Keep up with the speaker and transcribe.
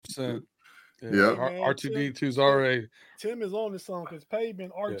100%. Yeah. R2D2's already. Tim is on the song because Pay been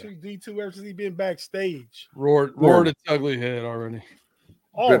R2D2 ever since he been backstage. Roared its ugly head already.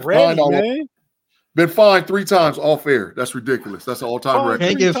 Already, man. Been fined 3 times off air. That's ridiculous. That's an all-time record.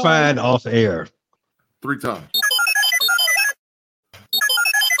 Can't get fined off air. 3 times.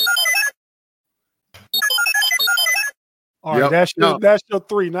 All right, that's your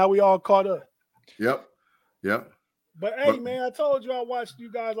 3. Now we all caught up. Yep. But hey, man, I told you I watched you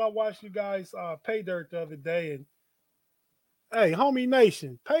guys Pay Dirt the other day, and hey, homie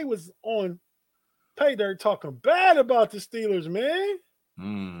nation, Pay was on Pay Dirt talking bad about the Steelers, man.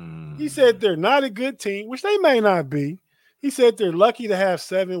 He said they're not a good team, which they may not be. He said they're lucky to have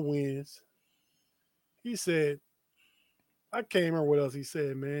 7 wins. He said, I can't remember what else he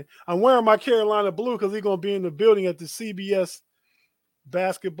said, man. I'm wearing my Carolina blue because he's going to be in the building at the CBS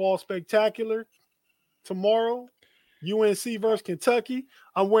Basketball Spectacular tomorrow. UNC versus Kentucky.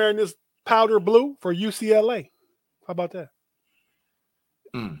 I'm wearing this powder blue for UCLA. How about that?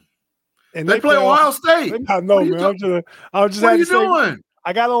 And they play Ohio State. I know, man. I'm just what are you doing?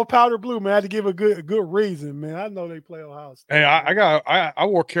 I got on powder blue, man. I had to give a good reason, man. I know they play Ohio State. Hey, I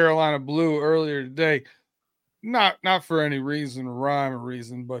wore Carolina blue earlier today. Not for any reason, rhyme or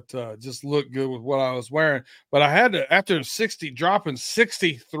reason, but just look good with what I was wearing. But I had to, after dropping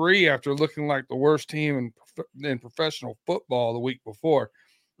 63 after looking like the worst team in professional football the week before.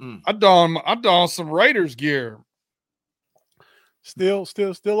 I donned some Raiders gear. Still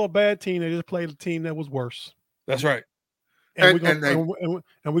a bad team. They just played a team that was worse. That's right. And we're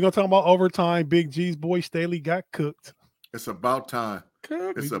gonna talk about overtime. Big G's boy Staley got cooked. It's about time.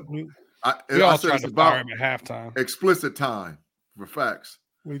 We all tried to fire him at halftime. Explicit time for facts.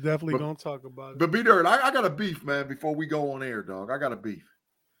 We definitely gonna talk about it. But B-Dirt, I got a beef, man, before we go on air, dog. I got a beef.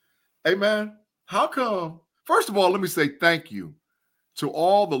 Hey, man, how come? First of all, let me say thank you to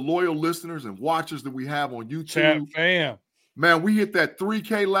all the loyal listeners and watchers that we have on YouTube. Chat fam. Man, we hit that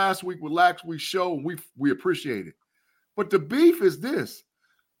 3K last week with last week's show, and we appreciate it. But the beef is this.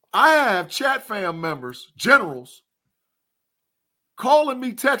 I have chat fam members, generals, calling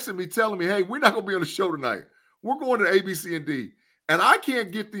me, texting me, telling me, hey, we're not going to be on the show tonight. We're going to ABC and D. And I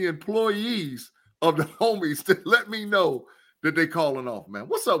can't get the employees of the homies to let me know that they calling off, man.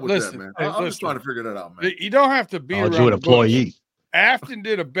 What's up with that, man? I'm just trying to figure that out, man. You don't have to be around an employee. Afton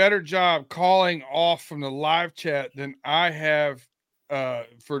did a better job calling off from the live chat than I have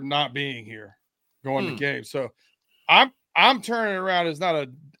for not being here, going to games. So I'm turning around. It's not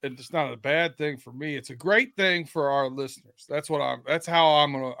a bad thing for me. It's a great thing for our listeners. That's how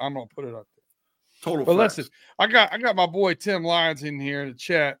I'm gonna put it up there. Total. But listen, I got my boy Tim Lyons in here in the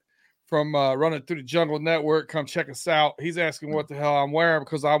chat from Running Through the Jungle Network. Come check us out. He's asking what the hell I'm wearing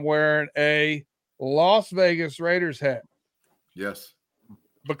because I'm wearing a Las Vegas Raiders hat. Yes.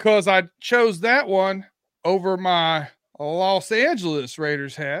 Because I chose that one over my Los Angeles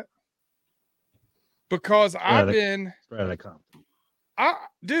Raiders hat. Because I'm a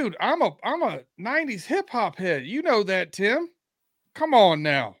 90s hip hop head. You know that, Tim. Come on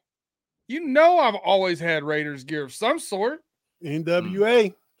now. You know I've always had Raiders gear of some sort.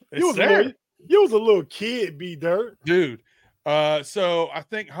 NWA. You was a little kid, B-Dirt. Dude. So I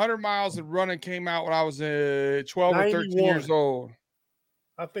think 100 Miles and Running came out when I was 12 or 13 years old.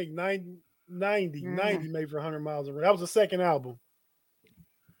 I think 90 maybe for 100 Miles and Running. That was the second album.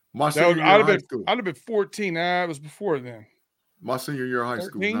 My senior year of high school. I'd have been 14. It was before then. My senior year of high 13?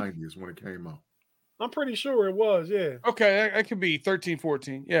 school, 90 is when it came out. I'm pretty sure it was, yeah. Okay, that could be 13,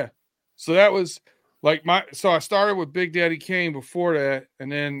 14. Yeah. So that was like I started with Big Daddy Kane before that, and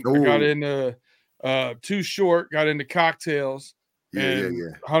then I got into Too Short, got into Cocktails, and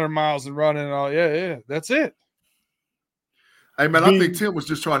 100 Miles and Running and all. Yeah. That's it. Hey, man, I think Tim was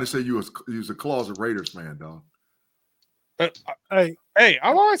just trying to say you was a closet Raiders fan, dog. Hey,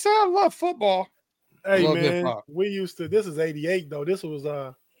 I've always said I love football. Hey, man, we used to. This is '88 though. This was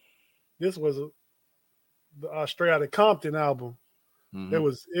a Straight Outta Compton album. Mm-hmm.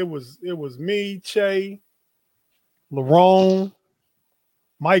 It was me, Che, Lerone,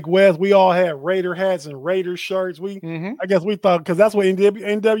 Mike West. We all had Raider hats and Raider shirts. I guess we thought because that's what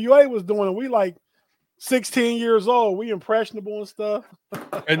NWA was doing. And we like 16 years old. We impressionable and stuff.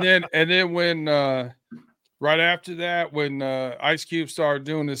 and then when right after that, when Ice Cube started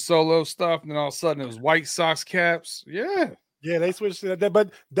doing his solo stuff, and then all of a sudden it was White Sox caps. Yeah, they switched to that.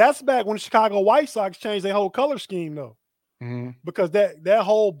 But that's back when the Chicago White Sox changed their whole color scheme, though. Mm-hmm. Because that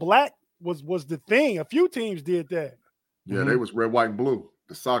whole black was the thing. A few teams did that. Yeah, they was red, white, and blue.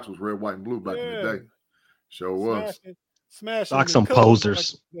 The Sox was red, white, and blue back in the day. Sure was. Smashing. Sox some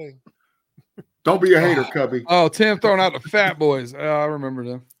posers. Don't be a hater, Cubby. Oh, Tim throwing out the Fat Boys. I remember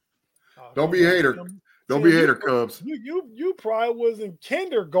them. Don't be a hater. Don't be a hater, Cubs. You probably was in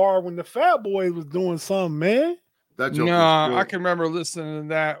kindergarten when the Fat Boys was doing something, man. That joke No, was good. I can remember listening to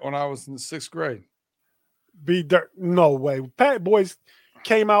that when I was in the 6th grade. No way. Fat Boys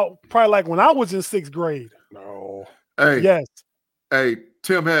came out probably like when I was in 6th grade. No. Hey, Yes. Hey,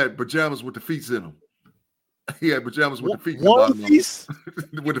 Tim had pajamas with the feet in them. He had pajamas with the feet in One them. piece?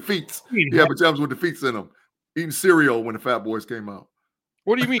 With the feet. He had pajamas with the feet in them. Eating cereal when the Fat Boys came out.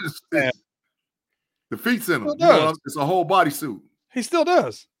 What do you mean? The feet in them. Still does. It's a whole bodysuit. He still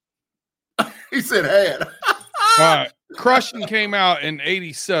does. He said had. All right. Crushing came out in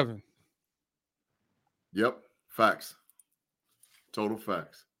 87. Yep. Facts. Total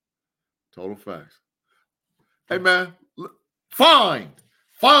facts. Total facts. Hey, man. Fine.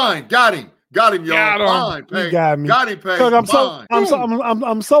 Got him, y'all. Fine. You got me. Got him, Pay.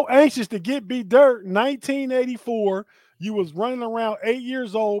 I'm so anxious to get B Dirt. 1984. You was running around 8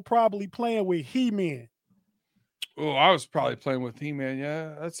 years old, probably playing with He-Man. Oh, I was probably playing with He-Man.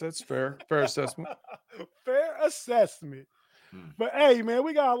 Yeah, that's fair. Fair assessment. Fair assessment. But hey, man,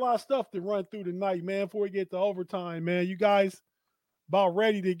 we got a lot of stuff to run through tonight, man, before we get to overtime, man. You guys about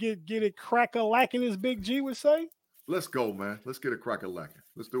ready to get it crack-a-lacking, as Big G would say? Let's go, man. Let's get it crack-a-lacking.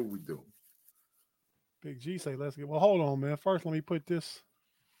 Let's do what we do. Big G say let's get. Well, hold on, man. First, let me put this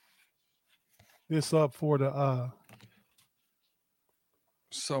up for the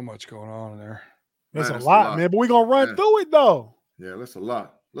So much going on in there. That's a lot, man. But we're gonna run through it though. Yeah, that's a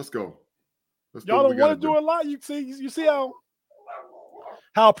lot. Let's go. Y'all don't want to do a lot. You see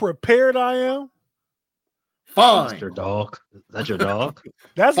how prepared I am? Fine. That's your dog. That's your dog?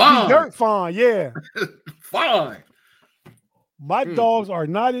 That's B Dirt fine, yeah. Fine. My dogs are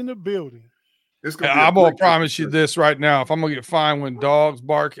not in the building. I'm gonna promise you this right now. If I'm gonna get fined when dogs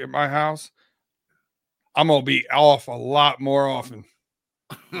bark at my house, I'm gonna be off a lot more often.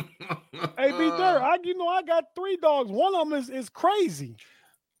 Hey, B Dirt, I got 3 dogs. One of them is crazy.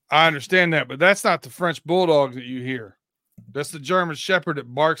 I understand that, but that's not the French bulldog that you hear. That's the German Shepherd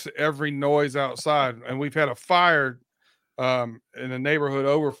that barks at every noise outside. And we've had a fire in the neighborhood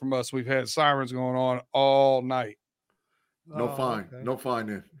over from us. We've had sirens going on all night. No fine. Okay. No fine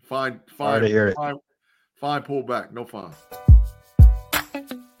then. Fine. Sorry to hear it. Fine, pull back. No fine.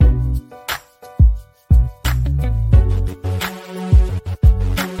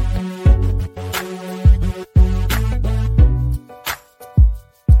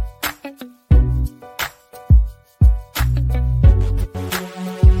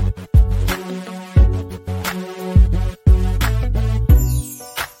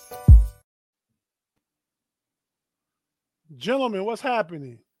 Gentlemen, what's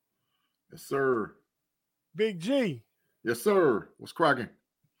happening? Yes, sir. Big G. Yes, sir. What's cracking?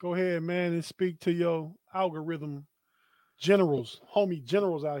 Go ahead, man, and speak to your algorithm generals, homie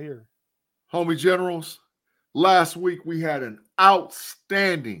generals out here. Homie generals, last week we had an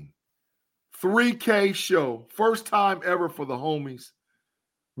outstanding 3K show. First time ever for the homies.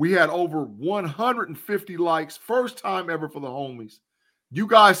 We had over 150 likes. First time ever for the homies. You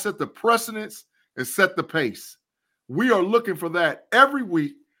guys set the precedence and set the pace. We are looking for that every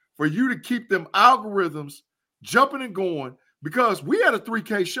week for you to keep them algorithms jumping and going because we had a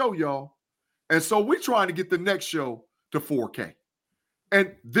 3K show, y'all. And so we're trying to get the next show to 4K.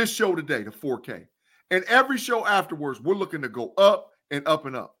 And this show today to 4K. And every show afterwards, we're looking to go up and up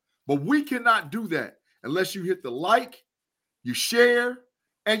and up. But we cannot do that unless you hit the like, you share,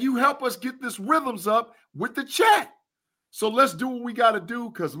 and you help us get this rhythms up with the chat. So let's do what we got to do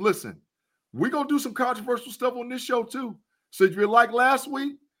because, listen, we're going to do some controversial stuff on this show, too. So if you're like last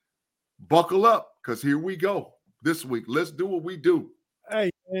week, buckle up because here we go this week. Let's do what we do.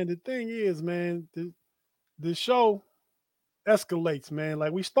 Hey, man, the thing is, man, the show escalates, man.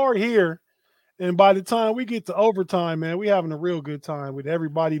 Like, we start here, and by the time we get to overtime, man, we're having a real good time with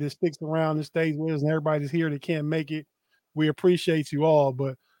everybody that sticks around and stays with us and everybody that's here that can't make it. We appreciate you all.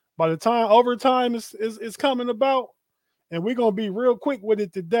 But by the time overtime is coming about, and we're going to be real quick with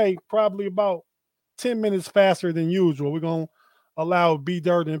it today, probably about 10 minutes faster than usual. We're going to allow B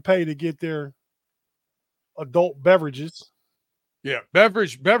Dirt and Pay to get their adult beverages. Yeah,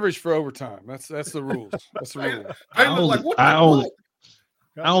 beverage for overtime. That's the rules. That's the rules. I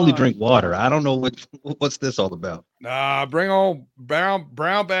only drink water. I don't know what's this all about. Nah, bring on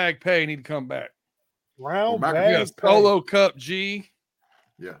brown bag Pay. Need to come back. Brown bag Solo Cup G.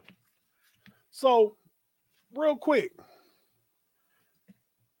 Yeah. So, real quick.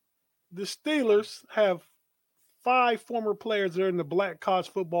 The Steelers have 5 former players that are in the Black College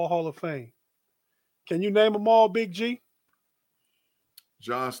Football Hall of Fame. Can you name them all, Big G?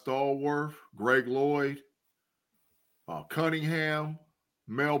 John Stallworth, Greg Lloyd, Cunningham,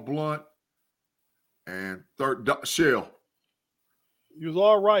 Mel Blount, And third, Shell. He was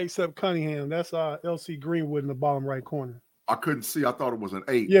all right except Cunningham. That's LC Greenwood in the bottom right corner. I couldn't see. I thought it was an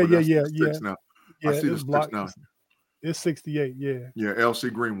 8. Yeah. Now. Yeah, I see the 6 now. It's 68, yeah. Yeah,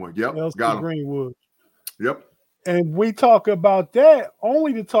 LC Greenwood. Yep, LC got him. Greenwood. Yep. And we talk about that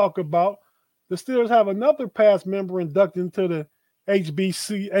only to talk about the Steelers have another past member inducted into the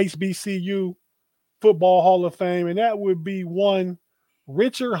HBCU Football Hall of Fame, and that would be one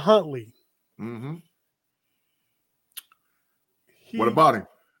Richard Huntley. Mm-hmm. What about him?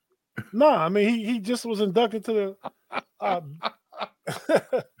 I mean he just was inducted to the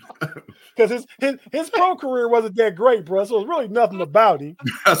because his pro career wasn't that great, bro. So it was really nothing about him.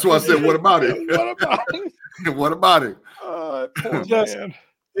 That's why I said, what about him? What about him? What about him? Poor man.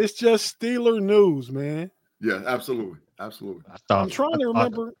 It's just Steeler news, man. Yeah, absolutely. Absolutely. I'm trying to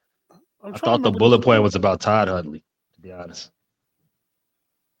remember. I thought the bullet point was about Todd Huntley, to be honest.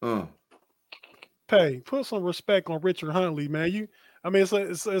 Pay, put some respect on Richard Huntley, man.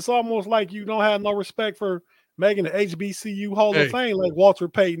 It's almost like you don't have no respect for making the HBCU Hall of Fame like Walter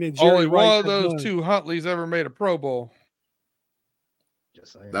Payton and Jerry Only Rice. one of those two Huntleys ever made a Pro Bowl.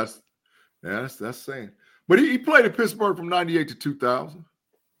 Just saying. That's saying. But he played in Pittsburgh from 98 to 2000.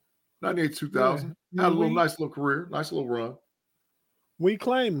 98 to 2000. Yeah. Had a nice little career, nice little run. We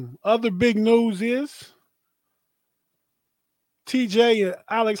claim him. Other big news is TJ and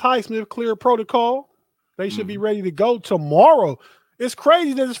Alex Highsmith clear protocol. They should be ready to go tomorrow. It's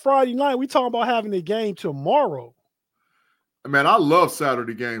crazy that it's Friday night. We talking about having a game tomorrow. Man, I love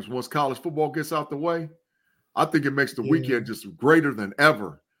Saturday games. Once college football gets out the way, I think it makes the weekend just greater than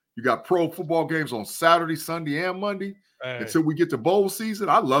ever. You got pro football games on Saturday, Sunday, and Monday. Until we get to bowl season,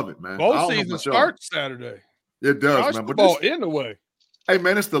 I love it, man. Bowl season starts Saturday. It does, college man. But football in the way. Hey,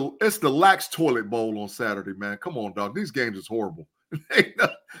 man, it's the Lax Toilet Bowl on Saturday, man. Come on, dog. These games is horrible.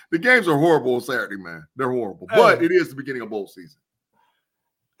 The games are horrible on Saturday, man. They're horrible. But it is the beginning of bowl season.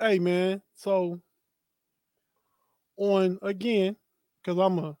 Hey, man. So on again, because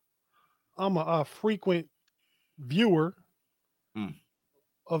I'm a frequent viewer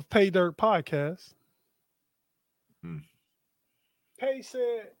of Pay Dirt podcast. Pay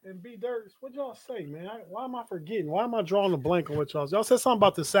said and B Dirt, what y'all say, man? Why am I forgetting? Why am I drawing a blank on what y'all said? Y'all said something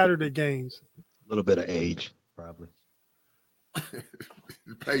about the Saturday games. A little bit of age, probably.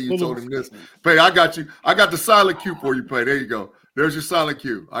 Pay, you told him this. Pay, I got you. I got the silent cue for you, Pay. There you go. There's your silent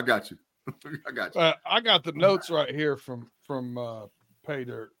cue. I got you. I got you. I got the notes right here from Pay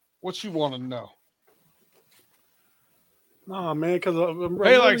Dirt. What you want to know? Nah, man, because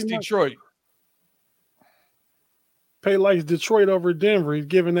Pay likes Detroit. Pay likes Detroit over Denver. He's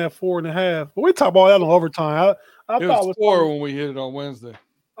giving that 4.5. But we talk about that on overtime. I it thought was 4 when we hit it on Wednesday.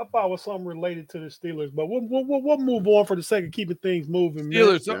 I thought it was something related to the Steelers, but we'll move on for the sake of keeping things moving.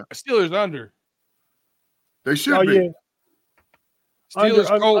 Steelers under. They should be. Yeah.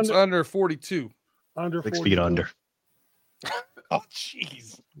 Steelers Colts under 42. Under 6 feet under. Oh,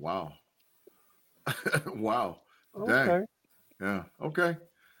 jeez. Wow. Wow. Okay. Dang. Yeah. Okay.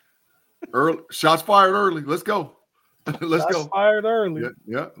 Early shots fired early. Let's go. Let's go. Fired early.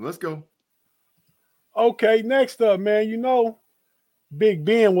 Yeah. Let's go. Okay. Next up, man. You know, Big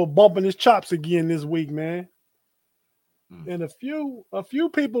Ben was bumping his chops again this week, man. And a few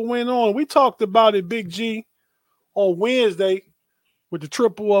people went on. We talked about it, Big G, on Wednesday with the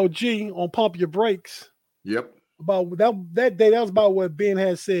Triple OG on Pump Your Brakes. Yep. About that day, that was about what Ben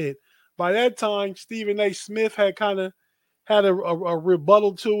had said. By that time, Stephen A. Smith had kind of had a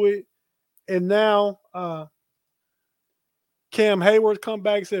rebuttal to it. And now Cam Hayward come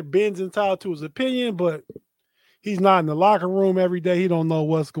back and said Ben's entitled to his opinion, but he's not in the locker room every day. He don't know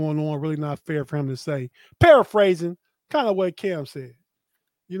what's going on. Really not fair for him to say. Paraphrasing, kind of what Cam said.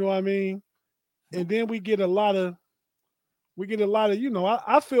 You know what I mean? And then we get a lot of, you know,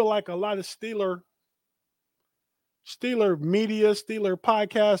 I feel like a lot of Steeler media, Steeler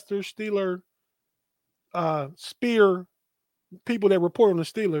podcasters, Steeler Spear people that report on the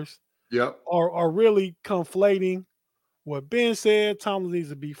Steelers are really conflating what Ben said. Tomlin needs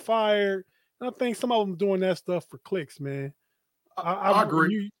to be fired. And I think some of them doing that stuff for clicks, man. I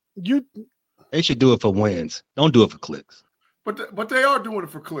agree. They should do it for wins. Don't do it for clicks. But they are doing it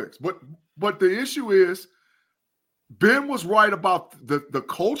for clicks. But the issue is Ben was right about the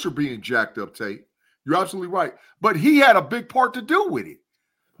culture being jacked up, Tate. You're absolutely right. But he had a big part to do with it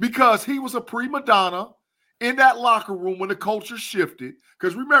because he was a prima donna in that locker room when the culture shifted.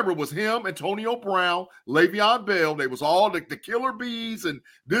 Because remember, it was him, Antonio Brown, Le'Veon Bell. They was all the killer bees and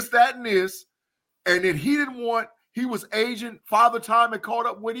this, that, and this. And then he was aging. Father Time had caught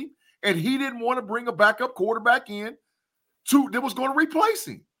up with him. And he didn't want to bring a backup quarterback in that was going to replace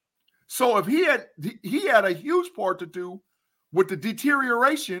him. So if he had a huge part to do with the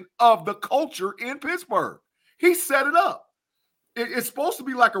deterioration of the culture in Pittsburgh. He set it up. It's supposed to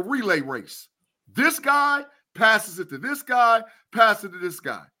be like a relay race. This guy passes it to this guy, passes it to this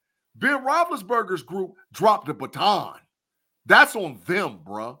guy. Ben Roethlisberger's group dropped the baton. That's on them,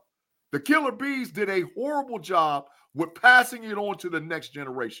 bruh. The Killer Bees did a horrible job with passing it on to the next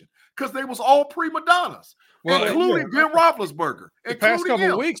generation because they was all prima donnas, including Ben Roethlisberger. The past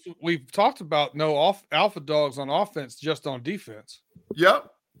couple of weeks, we've talked about no alpha dogs on offense, just on defense. Yep.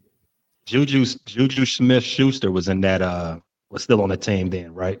 Juju Smith-Schuster was in that. Was still on the team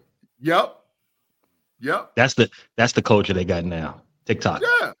then, right? Yep. That's the culture they got now. TikTok.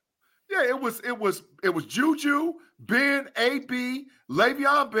 Yeah. It was Juju, Ben, AB,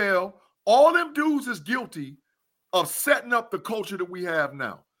 Le'Veon Bell. All them dudes is guilty of setting up the culture that we have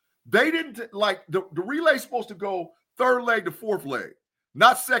now. They didn't like the relay's supposed to go third leg to fourth leg,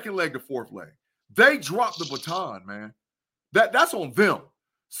 not second leg to fourth leg. They dropped the baton, man. That's on them.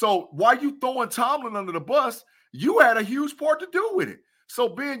 So why you throwing Tomlin under the bus? You had a huge part to do with it. So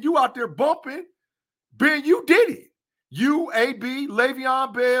Ben, you out there bumping. Ben, you did it. You, AB,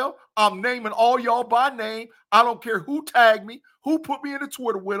 Le'Veon Bell, I'm naming all y'all by name. I don't care who tagged me, who put me in the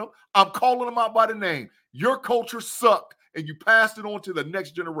Twitter with them. I'm calling them out by the name. Your culture sucked, and you passed it on to the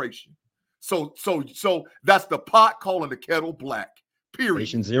next generation. So that's the pot calling the kettle black. Period.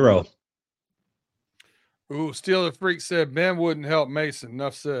 Patient zero. Ooh, Steeler Freak said Ben wouldn't help Mason.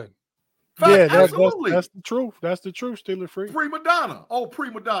 Enough said. Yeah, that's the truth. That's the truth, Steeler Freak. Prima donna. Oh,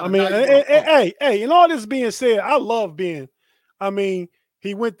 prima donna. I mean, hey, and all this being said, I love Ben. I mean,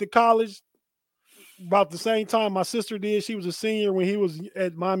 he went to college about the same time my sister did. She was a senior when he was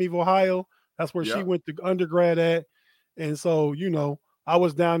at Miami of Ohio. That's where she went to undergrad at. And so, I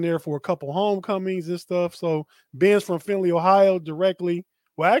was down there for a couple homecomings and stuff. So Ben's from Findlay, Ohio directly.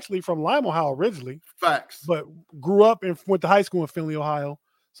 Well, actually from Lima, Ohio originally. Facts. But grew up and went to high school in Findlay, Ohio.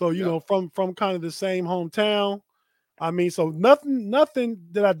 So, from kind of the same hometown. I mean, so nothing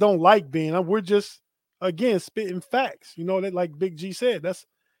that I don't like, Ben. We're just, again, spitting facts. That like Big G said,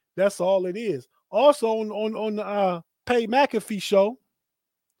 that's all it is. Also on the Pay McAfee show,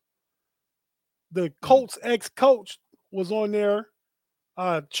 the Colts ex-coach was on there,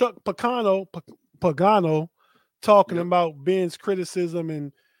 Chuck Pagano talking about Ben's criticism,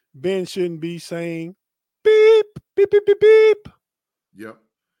 and Ben shouldn't be saying beep, beep, beep, beep, beep. Yep.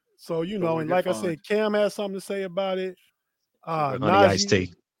 So, and like I said, Cam has something to say about it. Honey iced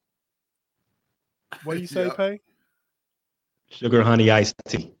tea. What do you say, Pay? Sugar honey iced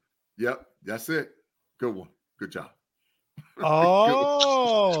tea. Yep, that's it. Good one. Good job.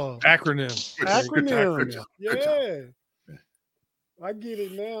 Oh. Acronym. Good job. Yeah. I get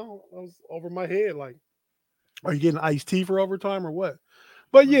it now. I was over my head. Like, are you getting iced tea for overtime or what?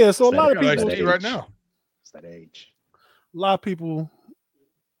 But yeah, so a lot of people right now. It's that age. A lot of people.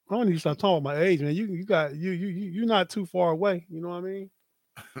 I don't need to start talking about my age, man. You're not too far away. You know what I mean?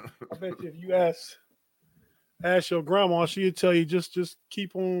 I bet you if you ask your grandma, she'll tell you just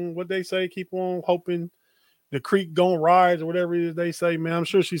keep on what they say, keep on hoping the creek don't rise or whatever it is they say, man. I'm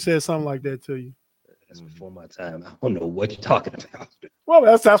sure she said something like that to you. That's before my time. I don't know what you're talking about. Well,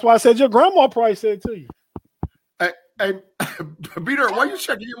 that's why I said your grandma probably said it to you. Hey, Peter, why you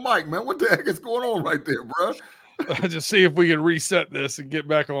checking your mic, man? What the heck is going on right there, bro? Just see if we can reset this and get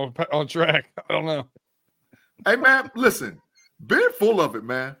back on track. I don't know. Hey, man, listen. Ben full of it,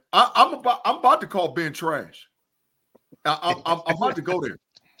 man. I'm about to call Ben trash. I'm about to go there.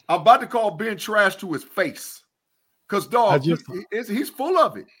 I'm about to call Ben trash to his face. Because, dog, he's full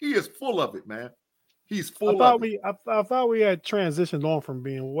of it. He is full of it, man. He's full of it. I thought we had transitioned on from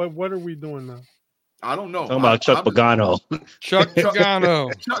Ben. What are we doing now? I don't know. Talking about Chuck Pagano. Chuck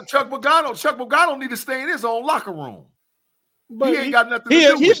Pagano. Chuck Pagano need to stay in his own locker room. But he ain't got nothing to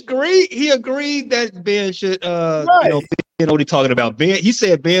do with it. He agreed that Ben should what he's talking about. Ben, he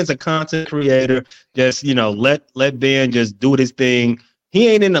said Ben's a content creator. Just, let Ben just do his thing. He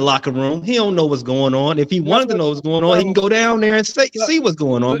ain't in the locker room. He don't know what's going on. If he wanted to know what's going on, he can go down there and see what's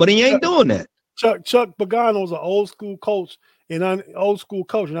going on. But he ain't doing that. Chuck Pagano's an old school coach and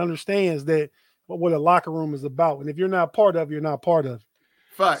understands that what a locker room is about. And if you're not part of it, you're not part of it.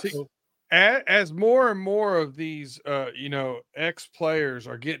 Facts. So, as more and more of these, ex-players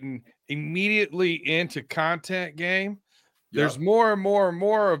are getting immediately into content game, there's more and more and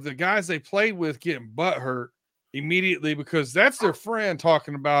more of the guys they played with getting butthurt immediately because that's their friend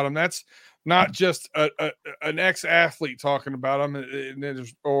talking about them. That's not just an ex-athlete talking about them,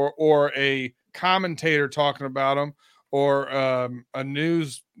 or a commentator talking about them, or a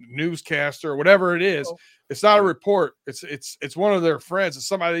newscaster or whatever it is. It's not a report. It's one of their friends. It's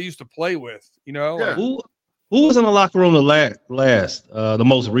somebody they used to play with. You know, Yeah. like, Who was in the locker room the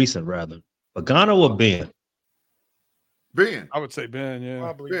most recent rather? Pagano or Ben? Ben. I would say Ben. Yeah.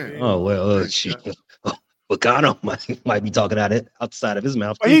 Probably Ben. Ben. Oh well, shit. Pagano might be talking outside of his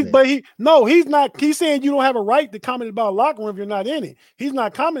mouth. He's not. He's saying you don't have a right to comment about a locker room if you're not in it. He's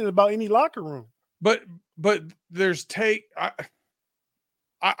not commenting about any locker room. But there's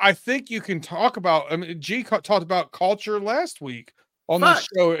I think you can talk about. I mean, G talked about culture last week on the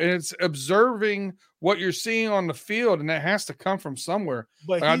show, and it's observing what you're seeing on the field, and that has to come from somewhere.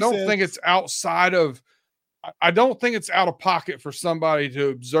 But I don't think it's outside of. I don't think it's out of pocket for somebody to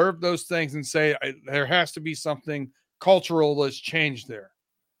observe those things and say there has to be something cultural that's changed there.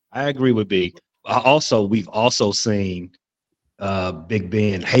 I agree with B. We've also seen Big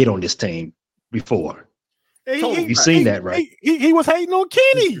Ben hate on this team before. You've seen that, right? He was hating on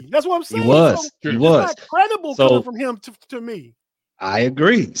Kenny. That's what I'm saying. He was. It's not credible coming from him to me. I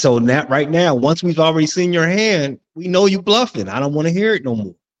agree. So right now, once we've already seen your hand, we know you bluffing. I don't want to hear it no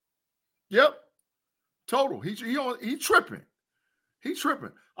more. Yep. Total. He tripping. He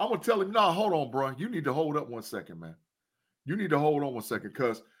tripping. I'm gonna tell him, nah, hold on, bro. You need to hold up 1 second, man. You need to hold on 1 second,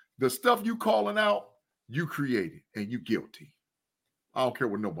 because the stuff you calling out, you created, and you guilty. I don't care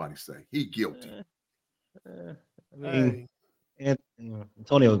what nobody say. He guilty.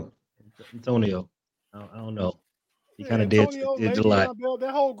 Antonio, I don't know. He kind of did a lot.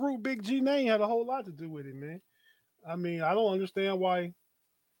 That whole group, Big G name, had a whole lot to do with it, man. I mean, I don't understand why.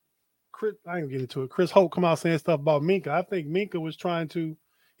 I ain't get into it. Chris Hope come out saying stuff about Minka. I think Minka was trying to.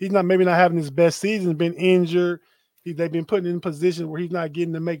 He's maybe not having his best season. Been injured. They've been putting in a position where he's not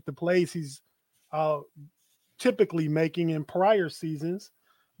getting to make the plays he's typically making in prior seasons.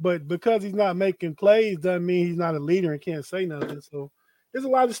 But because he's not making plays, doesn't mean he's not a leader and can't say nothing. So there's a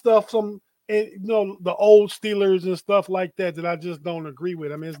lot of stuff. The old Steelers and stuff like that I just don't agree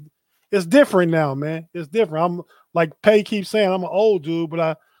with. I mean, it's different now, man. It's different. I'm like Pay keeps saying, I'm an old dude,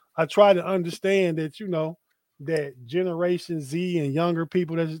 but I try to understand that, that Generation Z and younger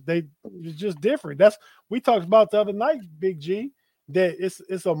people, it's just different. We talked about the other night, Big G, that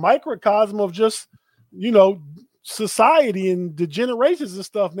it's a microcosm of just, society and the generations and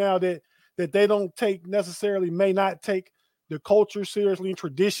stuff now that they don't may not take the culture seriously and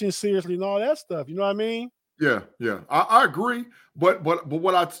tradition seriously and all that stuff. You know what I mean? Yeah. I agree. But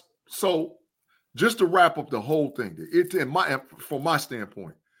so just to wrap up the whole thing, from my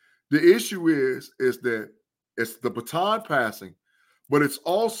standpoint, the issue is that it's the baton passing, but it's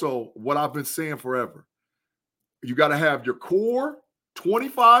also what I've been saying forever. You got to have your core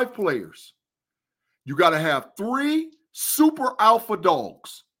 25 players. You got to have 3 super alpha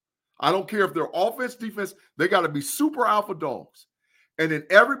dogs. I don't care if they're offense, defense, they got to be super alpha dogs. And then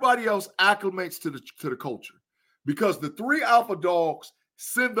everybody else acclimates to the culture, because the 3 alpha dogs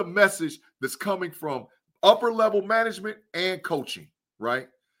send the message that's coming from upper level management and coaching, right?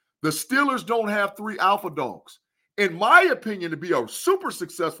 The Steelers don't have 3 alpha dogs. In my opinion, to be a super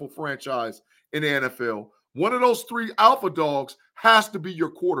successful franchise in the NFL, one of those 3 alpha dogs has to be your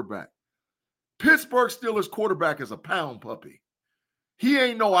quarterback. Pittsburgh Steelers quarterback is a pound puppy. He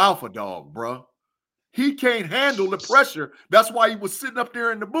ain't no alpha dog, bro. He can't handle the pressure. That's why he was sitting up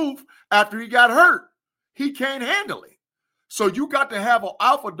there in the booth after he got hurt. He can't handle it. So you got to have an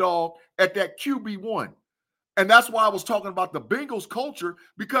alpha dog at that QB1. And that's why I was talking about the Bengals culture,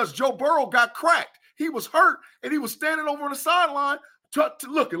 because Joe Burrow got cracked. He was hurt, and he was standing over on the sideline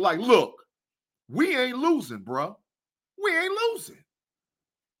looking like, look, we ain't losing, bro. We ain't losing.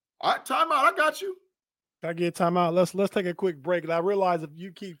 All right, time out. I got you. I get time out. Let's take a quick break. And I realize if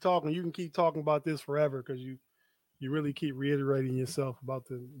you keep talking, you can keep talking about this forever, because you really keep reiterating yourself about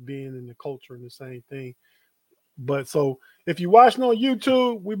the being in the culture and the same thing. But so if you're watching on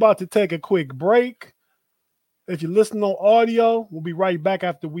YouTube, we're about to take a quick break. If you're listening on audio, we'll be right back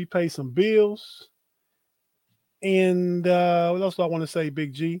after we pay some bills. And what else do I want to say,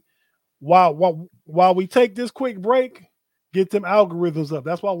 Big G? While we take this quick break, get them algorithms up.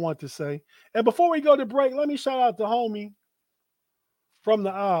 That's what I want to say. And before we go to break, let me shout out the homie from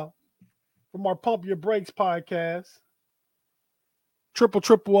our Pump Your Brakes podcast,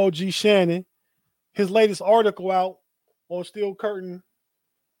 Triple OG Shannon. His latest article out on SteelCurtain.com.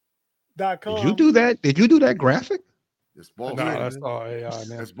 Did you do that? Did you do that graphic? It's boss. No, that's all AI,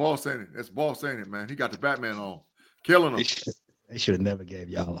 man. It's boss saying it. It's boss saying it, man. He got the Batman on, killing him. They should have never gave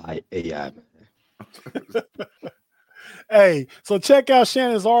y'all AI, man. Hey, so check out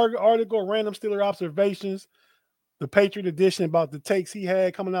Shannon's article, Random Steeler Observations, the Patriot edition, about the takes he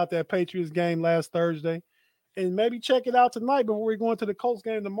had coming out that Patriots game last Thursday. and maybe check it out tonight before we go into the Colts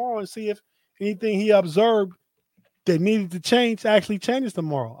game tomorrow and see if anything he observed that needed to change actually changes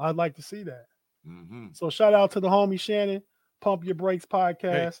tomorrow. I'd like to see that. Mm-hmm. So shout out to the homie Shannon, Pump Your Brakes podcast.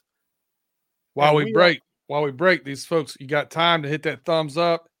 Hey, while we break, these folks, you got time to hit that thumbs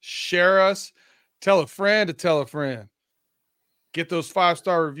up, share us, tell a friend to tell a friend. Get those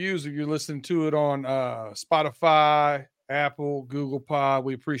 5-star reviews if you're listening to it on Spotify, Apple, Google Pod.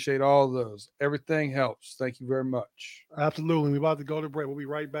 We appreciate all of those. Everything helps. Thank you very much. Absolutely. We're about to go to break. We'll be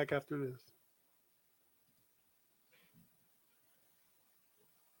right back after this.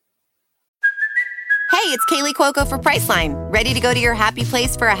 Hey, it's Kaylee Cuoco for Priceline. Ready to go to your happy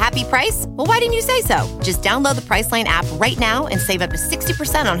place for a happy price? Well, why didn't you say so? Just download the Priceline app right now and save up to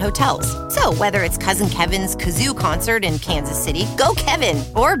 60% on hotels. So whether it's Cousin Kevin's Kazoo Concert in Kansas City, go Kevin,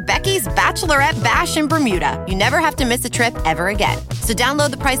 or Becky's Bachelorette Bash in Bermuda, you never have to miss a trip ever again. So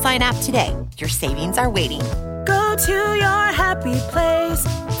download the Priceline app today. Your savings are waiting. Go to your happy place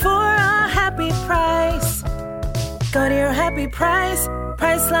for a happy price. Go to your happy price,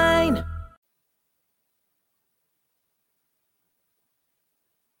 Priceline.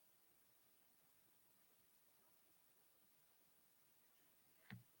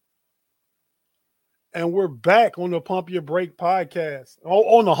 And we're back on the Pump Your Brake podcast.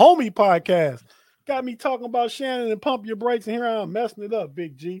 On the homie podcast. Got me talking about Shannon and Pump Your Brakes, and here I am messing it up,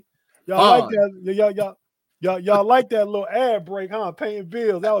 Big G. Y'all like that? Y'all like that little ad break, huh? Paying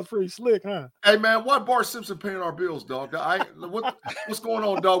bills. That was pretty slick, huh? Hey man, why Bart Simpson paying our bills, dog? What's going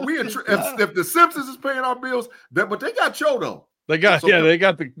on, dog? If the Simpsons is paying our bills, but they got Joe though. They got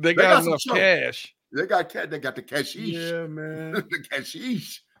enough cash. They got the cashish. Yeah, man. The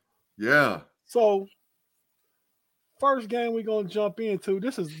cashish. Yeah. So first game we're gonna jump into.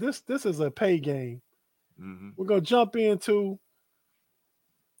 This is a pay game. Mm-hmm. We're gonna jump into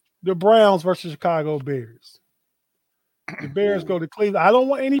the Browns versus Chicago Bears. The Bears go to Cleveland. I don't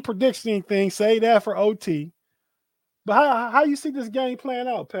want any prediction anything. Say that for OT. But how you see this game playing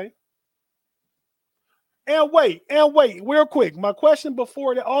out, Pay? And wait, real quick. My question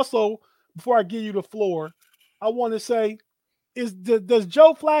before I give you the floor, I want to say, does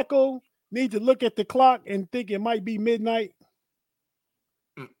Joe Flacco need to look at the clock and think it might be midnight?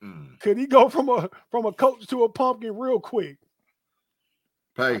 Could he go from a coach to a pumpkin real quick?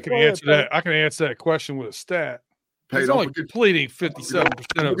 Pay. I can answer that question with a stat. Pay, he's only completing 57% of his passes.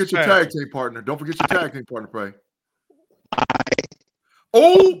 Don't forget your tag team partner. Don't forget your tag team partner, Pay.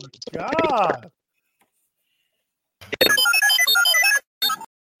 Oh God.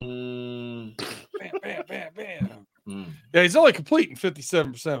 Bam. Yeah, he's only completing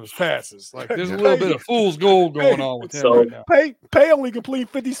 57% of his passes. Like there's a little bit of fool's gold going on with him right now. Pay only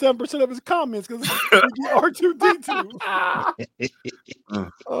complete 57% of his comments because R2D2.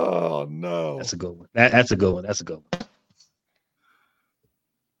 Oh no. That's a good one. That's a good one.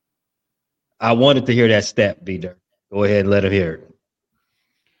 I wanted to hear that stat, B-Dirt. Go ahead and let him hear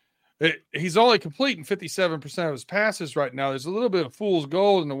it. He's only completing 57% of his passes right now. There's a little bit of fool's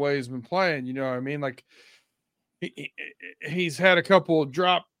gold in the way he's been playing. You know what I mean? Like he's had a couple of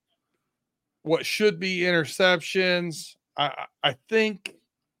drop what should be interceptions. I think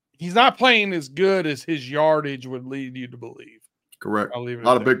he's not playing as good as his yardage would lead you to believe. Correct. I'll leave it a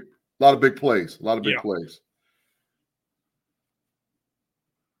lot of big plays. Plays.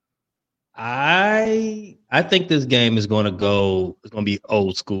 I think this game is going to be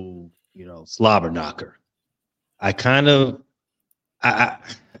old school, slobber knocker.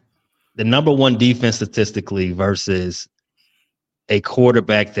 The number one defense statistically versus a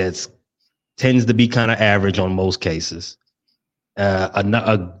quarterback that's tends to be kind of average on most cases.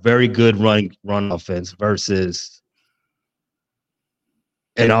 A very good run offense versus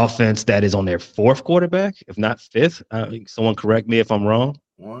an offense that is on their fourth quarterback, if not fifth. Someone correct me if I'm wrong.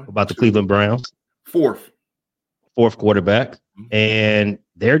 About the Cleveland Browns. Fourth quarterback. Mm-hmm. And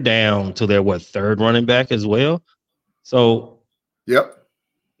they're down to their third running back as well. So yep.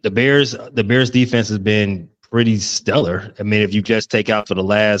 The Bears defense has been pretty stellar. I mean, if you just take out for the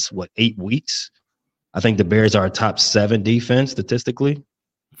last 8 weeks, I think the Bears are a top 7 defense statistically.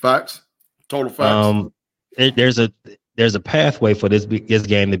 Facts. Total facts. There's a pathway for this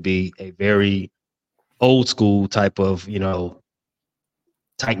game to be a very old school type of,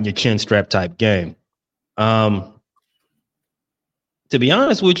 tighten your chin strap type game. To be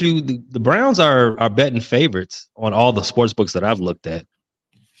honest with you, the Browns are betting favorites on all the sports books that I've looked at,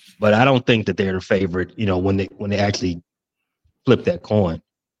 but I don't think that they're the favorite. When they actually flip that coin,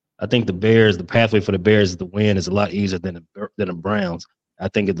 I think the pathway for the Bears to win is a lot easier than the Browns. I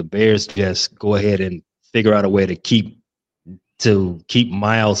think if the Bears just go ahead and figure out a way to keep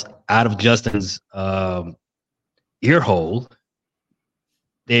Miles out of Justin's ear hole,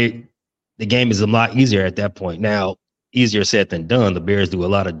 the game is a lot easier at that point. Now, easier said than done. The Bears do a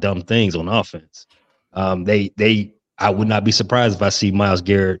lot of dumb things on offense. I would not be surprised if I see Myles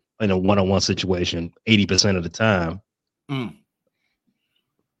Garrett in a one-on-one situation 80% of the time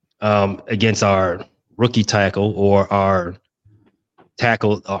against our rookie tackle or our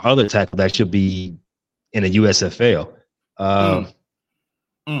tackle or other tackle that should be in a USFL.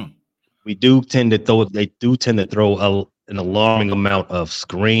 They do tend to throw an alarming amount of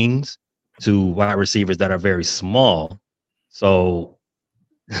screens to wide receivers that are very small. So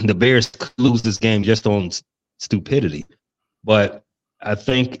the Bears could lose this game just on stupidity. But I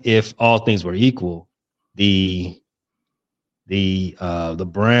think if all things were equal, the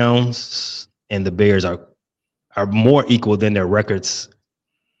Browns and the Bears are more equal than their records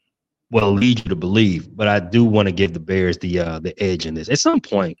will lead you to believe. But I do want to give the Bears the edge in this. At some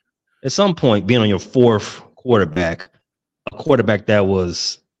point, being on your fourth quarterback, a quarterback that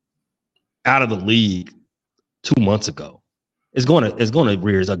was out of the league 2 months ago, is going to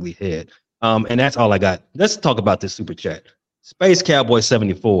rear his ugly head. And that's all I got. Let's talk about this super chat. Space Cowboy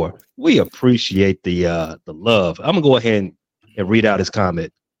 74. We appreciate the love. I'm gonna go ahead and read out his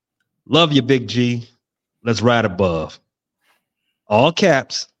comment. Love you, Big G. Let's ride above. All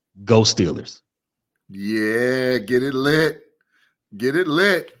caps. Go Steelers. Yeah, get it lit. Get it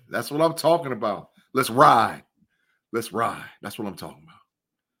lit. That's what I'm talking about. Let's ride. Let's ride. That's what I'm talking about.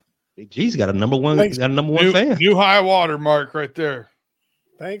 Big G's got a number one. He's got a number one fan. New high water mark right there.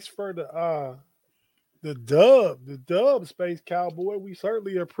 Thanks for the dub, Space Cowboy. We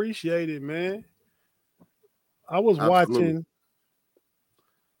certainly appreciate it, man. I was watching.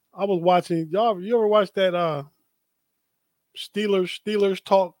 Y'all, you ever watch that Steelers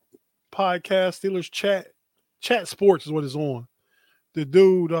Talk podcast? Steelers Chat Sports is what it's on. The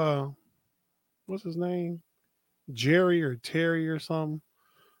dude, what's his name? Jerry or Terry or something.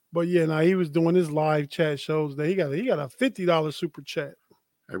 But yeah, he was doing his live chat shows. That he got a $50 super chat.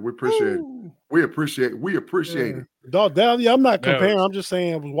 Hey, we appreciate it. We appreciate it. Dog, yeah, I'm not comparing. I'm just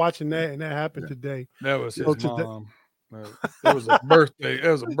saying I was watching that and that happened today. That was his mom. It was a birthday. It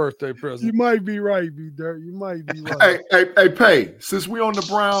was a birthday present. You might be right, B Dirt. You might be right. Hey, Pay. Since we on the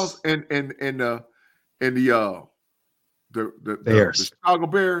Browns and the Chicago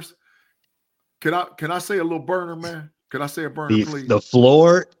Bears, can I say a little burner, man? Can I say a burner, please? The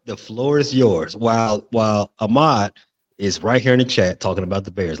floor is yours. While Ahmad is right here in the chat talking about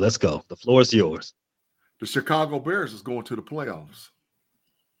the Bears. Let's go. The floor is yours. The Chicago Bears is going to the playoffs.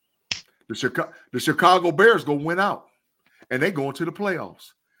 The Chicago Bears going to win out, and they going to the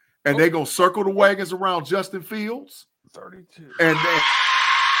playoffs. And they going to circle the wagons around Justin Fields. 32. And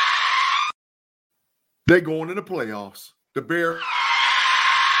they going to the playoffs. The Bears.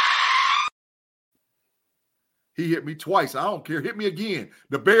 He hit me twice. I don't care. Hit me again.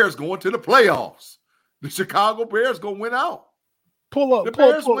 The Bears going to the playoffs. The Chicago Bears going to win out. Pull up. The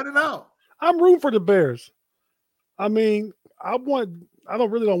Bears winning out. I'm rooting for the Bears. I mean, I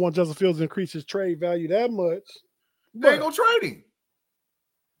really don't want Justin Fields to increase his trade value that much. They ain't going to trade him.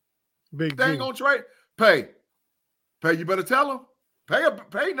 They ain't going to trade. Pay, you better tell him. Pay,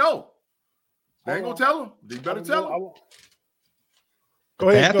 no. They ain't going to tell him. You better tell him. Go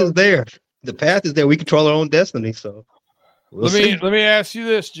ahead. The path is there. The path is there. We control our own destiny. So let me ask you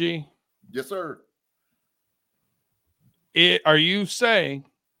this, G. Yes, sir. Are you saying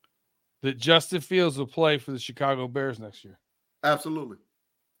that Justin Fields will play for the Chicago Bears next year? Absolutely.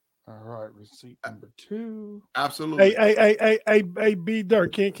 All right, receipt number 2. Absolutely. Hey, B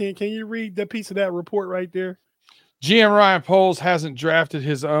Dirt, can you read that piece of that report right there? GM Ryan Poles hasn't drafted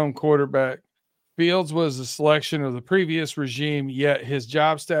his own quarterback. Fields was a selection of the previous regime, yet his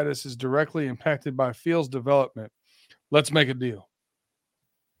job status is directly impacted by Fields' development. Let's make a deal.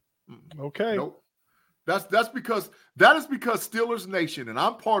 Okay. Nope. That is because Steelers Nation, and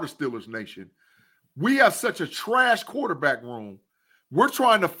I'm part of Steelers Nation, we have such a trash quarterback room. We're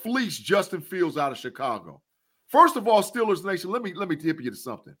trying to fleece Justin Fields out of Chicago. First of all, Steelers Nation, let me tip you to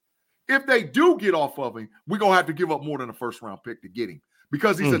something. If they do get off of him, we're going to have to give up more than a first-round pick to get him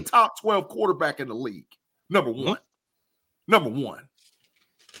because he's a top 12 quarterback in the league, number one.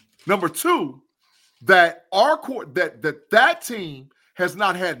 Number two, that team has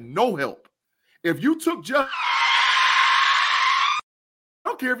not had no help. If you took I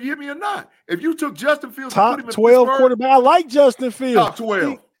don't care if you hit me or not. If you took Justin Fields, top 12 quarterback, I like Justin Fields.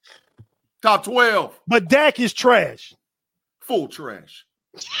 Top 12. But Dak is trash. Full trash.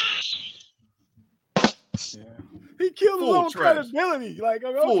 Yeah. He killed his own credibility. Like,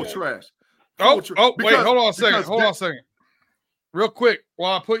 okay. Full trash. Wait, hold on a second. real quick,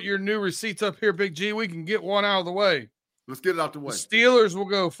 while I put your new receipts up here, Big G, we can get one out of the way. Let's get it out the way. The Steelers will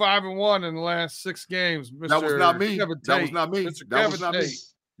go 5-1 in the last 6 games. Mr. That was not me. Kevin That Tate. was not me. Mr. That Kevin was not me. Tate.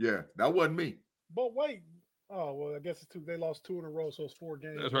 Yeah, that wasn't me. But wait. Oh, well, I guess it's 2. They lost 2 in a row, so it's 4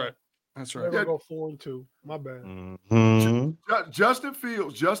 games. That's right. That's They're right. going to go 4-2. My bad. Mm-hmm. Justin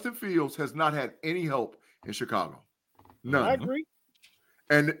Fields has not had any help in Chicago. None. I agree.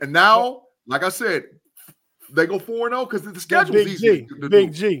 And now, like I said, they go 4-0 because the schedule is easy.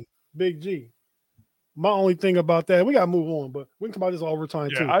 Big G. My only thing about that, we got to move on, but we can talk about this overtime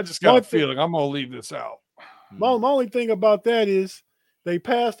too. I just got a feeling I'm going to leave this out. My only thing about that is they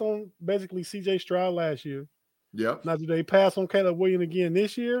passed on basically C.J. Stroud last year. Yep. Now, do they pass on Caleb Williams again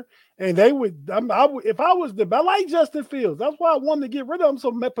this year? And they would, I like Justin Fields. That's why I wanted to get rid of him.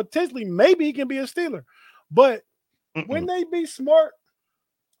 So potentially, maybe he can be a Steeler. But wouldn't they be smart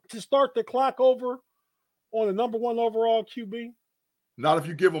to start the clock over on the number 1 overall QB? Not if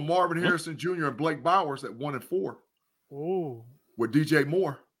you give them Marvin Harrison Jr. and Blake Bowers at 1 and 4. Ooh. With DJ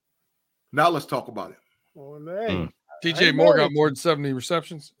Moore. Now let's talk about it. Oh, hey. DJ Moore got more than 70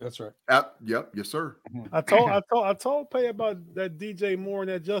 receptions. That's right. Yep. Yes, sir. I told Pay about that DJ Moore and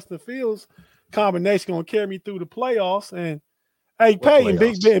that Justin Fields combination gonna carry me through the playoffs. And hey, Pay and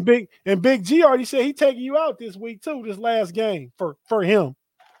Big G already said he taking you out this week too. This last game for him.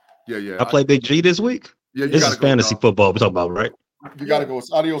 Yeah. I play Big G this week. Yeah, this is fantasy football we're talking about, right? You got to go.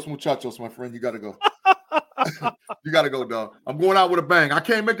 It's adios, muchachos, my friend. You got to go. You got to go, dog. I'm going out with a bang. I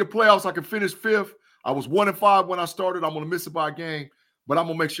can't make the playoffs. I can finish 5th. I was 1-5 when I started. I'm going to miss it by a game, but I'm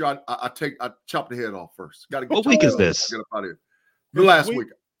going to make sure I chop the head off first. Got to get. What week is this? Get up out of here. The last week.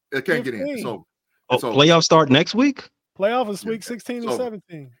 It can't get in. So, playoffs start next week? Playoff is week 16 and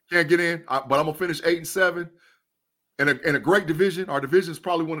 17. Can't get in, but I'm going to finish 8-7 in a great division. Our division is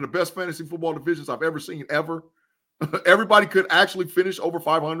probably one of the best fantasy football divisions I've ever seen ever. Everybody could actually finish over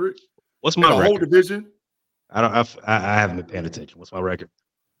 500. What's my record? Whole division? I haven't been paying attention. What's my record?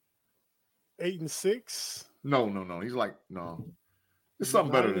 8-6. No. He's like, no. It's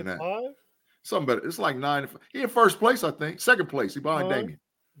something better than that. 5? Something better. It's like 9. He in first place, I think. Second place. He behind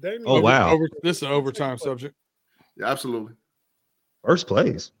Damien. Oh, wow. This is an overtime subject. Yeah, absolutely. First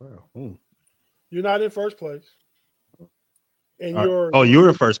place. Wow. You're not in first place. And you're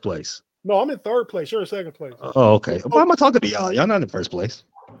in first place. No, I'm in third place. You're in second place. Oh, okay. Why am I talking to y'all? Y'all not in first place.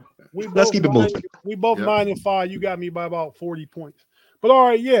 Let's keep it moving. We both 9-5. You got me by about 40 points. But all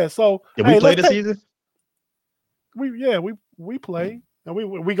right, yeah. So did we play this season? We play, and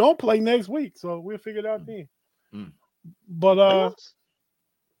we gonna play next week. So we'll figure it out then. But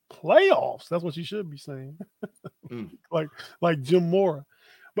playoffs. That's what you should be saying. like Jim Mora.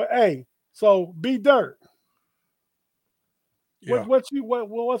 But hey, so B Dirt. Yeah. What's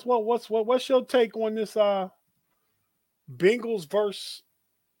your take on this Bengals versus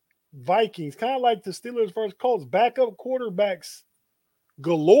Vikings? Kind of like the Steelers versus Colts. Backup quarterbacks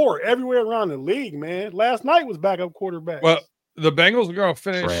galore everywhere around the league, man. Last night was backup quarterbacks. Well, the Bengals are going to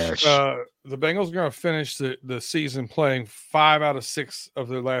finish. The Bengals are going to finish the season playing 5 out of 6 of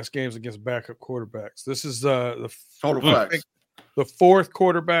their last games against backup quarterbacks. This is the fourth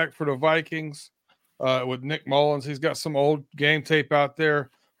quarterback for the Vikings. With Nick Mullins, he's got some old game tape out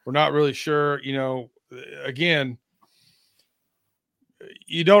there. We're not really sure. Again,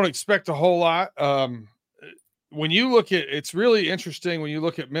 you don't expect a whole lot. When you look at, it's really interesting when you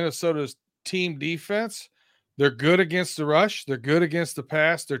look at Minnesota's team defense. They're good against the rush. They're good against the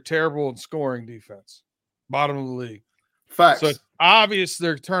pass. They're terrible in scoring defense. Bottom of the league. Facts. So it's obvious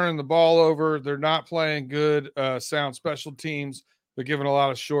they're turning the ball over. They're not playing good, sound special teams. They're giving a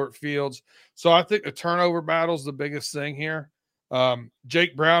lot of short fields. So I think the turnover battle is the biggest thing here.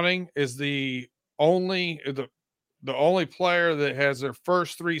 Jake Browning is the only player that has their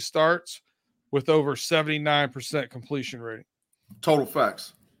first 3 starts with over 79% completion rating. Total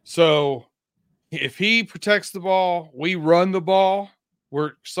facts. So if he protects the ball, we run the ball.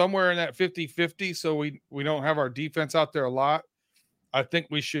 We're somewhere in that 50-50, so we don't have our defense out there a lot. I think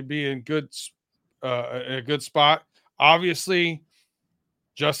we should be in a good spot. Obviously,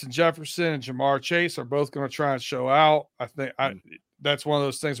 Justin Jefferson and Jamar Chase are both going to try and show out. I think that's one of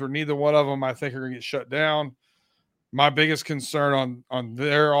those things where neither one of them, I think, are going to get shut down. My biggest concern on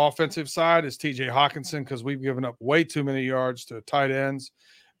their offensive side is TJ Hawkinson, because we've given up way too many yards to tight ends,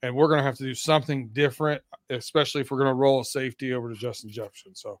 and we're going to have to do something different, especially if we're going to roll a safety over to Justin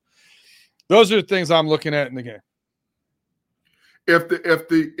Jefferson. So those are the things I'm looking at in the game. If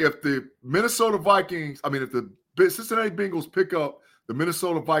the Minnesota Vikings, if the Cincinnati Bengals pick up the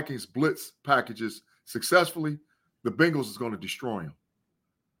Minnesota Vikings blitz packages successfully, the Bengals is going to destroy them.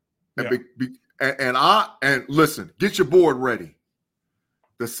 And listen, get your board ready.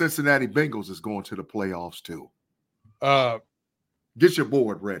 the Cincinnati Bengals is going to the playoffs too. Get your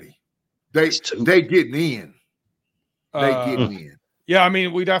board ready. They getting in. They getting in. Yeah, I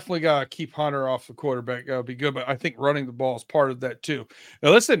mean, we definitely got to keep Hunter off the quarterback. That would be good, but I think running the ball is part of that too. Now,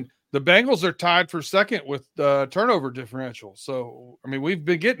 listen, the Bengals are tied for second with turnover differential. So, I mean, we've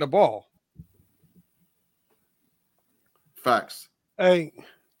been getting the ball. Facts. Hey,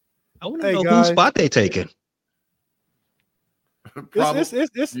 I want to know whose spot they taking.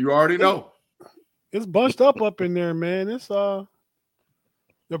 It's you already know. It's bunched up in there, man. It's the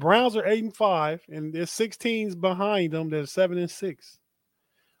Browns are 8-5, and there's 6 teams behind them that are 7-6.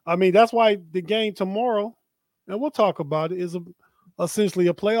 I mean, that's why the game tomorrow, and we'll talk about it, is essentially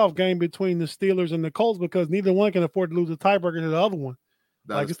a playoff game between the Steelers and the Colts because neither one can afford to lose a tiebreaker to the other one.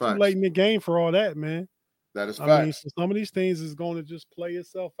 It's facts. too late in the game for all that, man. That is I facts. mean, so some of these things is going to just play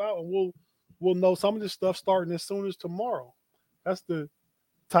itself out, and we'll know some of this stuff starting as soon as tomorrow. That's the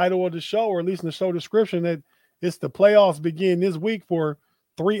title of the show, or at least in the show description, that it's the playoffs begin this week for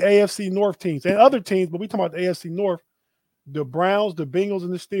 3 AFC North teams and other teams, but we talking about the AFC North, the Browns, the Bengals,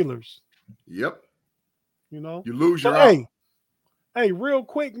 and the Steelers. Yep. You know, you lose your out. Hey, real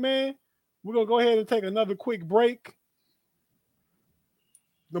quick, man, we're gonna go ahead and take another quick break.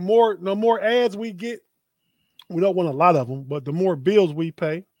 The more ads we get, we don't want a lot of them, but the more bills we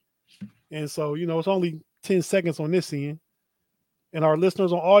pay. And so, it's only 10 seconds on this end. And our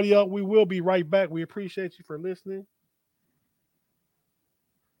listeners on audio, we will be right back. We appreciate you for listening.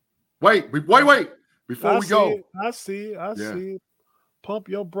 Wait. Before we go. I see it. Pump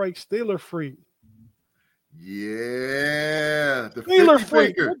your brakes, Steeler Freak. Yeah. The Steeler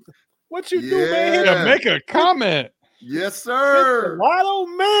Freak. What you do, man? Yeah, make a comment. Yes, sir. Lotto,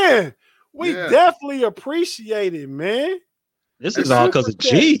 man. We definitely appreciate it, man. This is all because of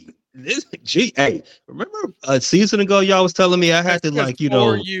G. Hey, remember a season ago, y'all was telling me I had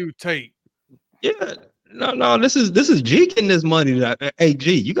to you Tate. Yeah, no. This is G getting this money. Hey,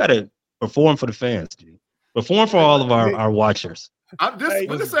 G, you got to perform for the fans. G. Perform for all of our watchers.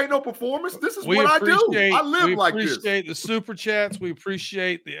 This ain't no performance. This is what I do. I live like this. We appreciate the super chats. We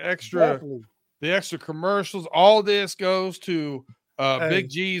appreciate the extra commercials. All this goes to Big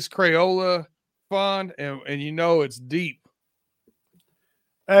G's Crayola Fund, and it's deep.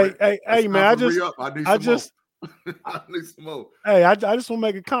 Hey, man! I just need some more. Hey, I just want to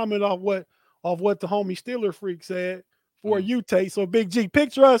make a comment off what the homie Steeler Freak said for you, Tate. So, Big G,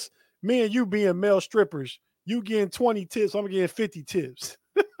 picture us, me and you being male strippers. You getting 20 tips, I'm getting 50 tips.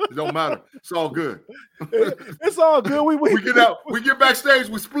 It don't matter. It's all good. It's all good. We get out. We get backstage.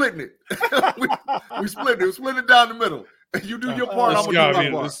 We splitting it. we splitting it. We split it down the middle. You do your part. I'm gonna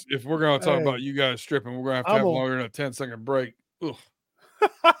do my part. If we're gonna talk about you guys stripping, we're gonna have longer than a 10-second break. Ugh.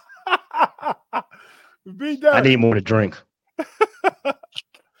 I need more to drink.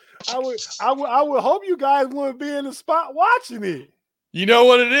 I would hope you guys want to be in the spot watching it. You know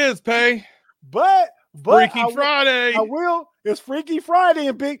what it is, Pay. But Freaky Friday. I will. It's Freaky Friday,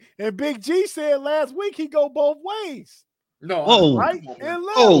 and Big G said last week he go both ways. No, right?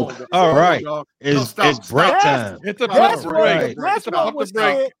 All right. It's break time. Hit the break. That's what was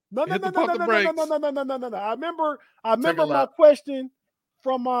said. No. I remember my question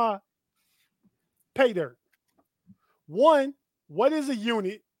from Pay Dirt. One, what is a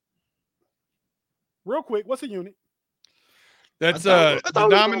unit? Real quick, what's a unit? That's the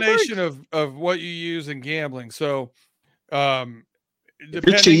denomination of what you use in gambling. So, if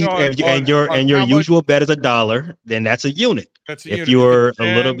you're cheap and your usual bet is $1, then that's a unit. That's a if unit. You're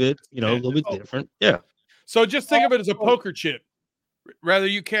a little bit, a little bit different. Yeah. So just think of it as a poker chip. Rather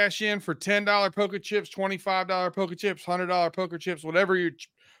you cash in for $10 poker chips, $25 poker chips, $100 poker chips, whatever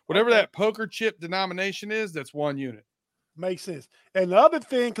that poker chip denomination is, that's one unit. Makes sense. And the other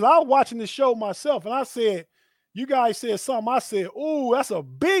thing, because I was watching the show myself, and I said, you guys said something. I said, "Ooh, that's a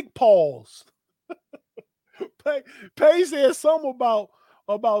big pause." Pay said something about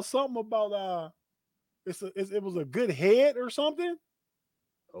it was a good head or something.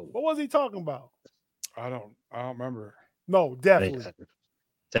 Oh. What was he talking about? I don't remember. No, definitely.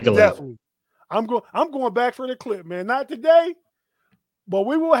 Take a definitely. I'm going back for the clip, man. Not today, but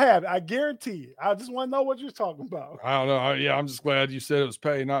we will have it. I guarantee it. I just want to know what you're talking about. I don't know. I'm just glad you said it was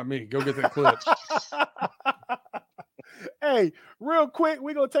Pay, not me. Go get that clip. Hey, real quick,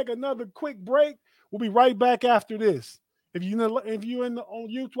 we're gonna take another quick break. We'll be right back after this. If you're watching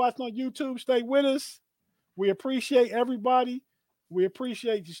on YouTube, stay with us. We appreciate everybody. We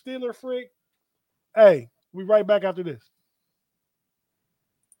appreciate you, Steeler Freak. Hey, we'll be right back after this.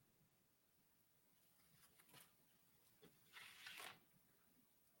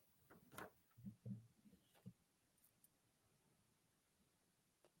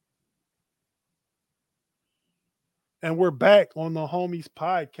 And we're back on the Homies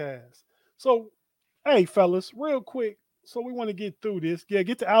podcast. So, hey, fellas, real quick. So we want to get through this. Yeah,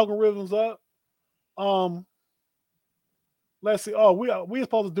 get the algorithms up. Let's see. Oh, we're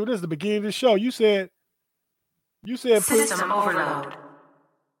supposed to do this at the beginning of the show. You said System overload.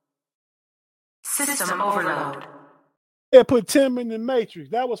 System overload. Yeah, put Tim in the Matrix.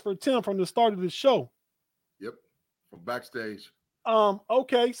 That was for Tim from the start of the show. Yep, from backstage.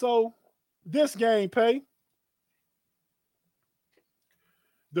 Okay, so this game, Pay.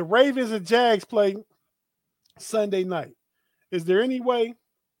 The Ravens and Jags play Sunday night. Is there any way?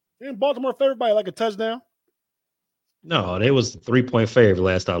 Didn't Baltimore favor by like a touchdown? No, they was 3-point favorite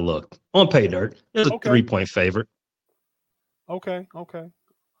last I looked. On Pay Dirt, it was a 3-point favorite. Okay.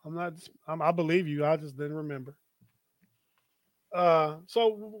 I believe you. I just didn't remember.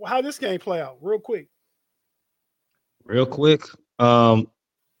 So how this game play out? Real quick.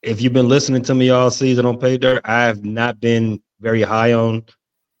 If you've been listening to me all season on Pay Dirt, I have not been very high on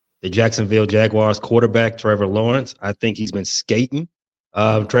the Jacksonville Jaguars quarterback, Trevor Lawrence. I think he's been skating.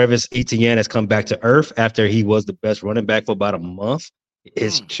 Travis Etienne has come back to earth after he was the best running back for about a month.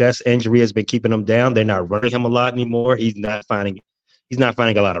 His chest injury has been keeping him down. They're not running him a lot anymore. He's not finding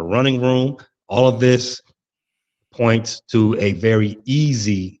a lot of running room. All of this points to a very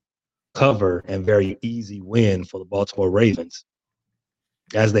easy cover and very easy win for the Baltimore Ravens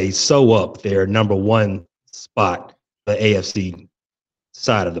as they sew up their number one spot, the AFC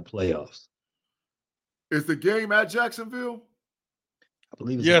side of the playoffs. Is the game at Jacksonville? I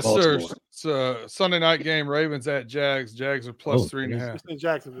believe it's yes, in sir. Baltimore. It's a Sunday night game. Ravens at Jags. Jags are plus 3.5. It's in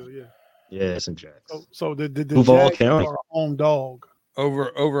Jacksonville, yeah. Yeah, it's in Jags. So the Duval Jags County are a home dog.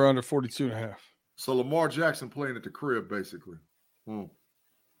 Over under 42.5. So Lamar Jackson playing at the crib, basically.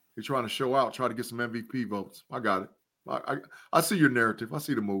 He's trying to show out, try to get some MVP votes. I got it. I see your narrative. I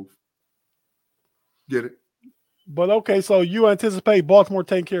see the move. Get it. But okay, so you anticipate Baltimore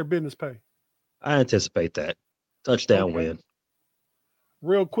taking care of business, Pay? I anticipate that. Touchdown win.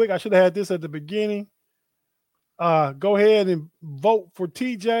 Real quick, I should have had this at the beginning. Go ahead and vote for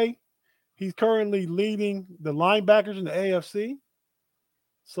TJ. He's currently leading the linebackers in the AFC.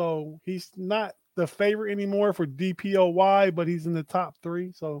 So he's not the favorite anymore for DPOY, but he's in the top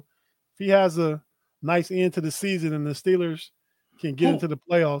 3. So if he has a nice end to the season and the Steelers can get into the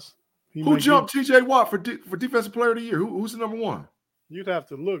playoffs. Who jumped TJ Watt for Defensive Player of the Year? Who's the number 1? You'd have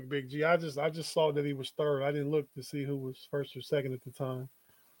to look, Big G. I just saw that he was third. I didn't look to see who was first or second at the time.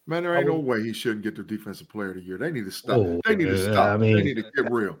 Man, there ain't no way he shouldn't get the Defensive Player of the Year. They need to stop. They need to stop. I mean, they need to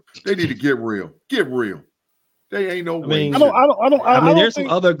get real. They need to get real. Get real. They ain't no way. I mean, there's some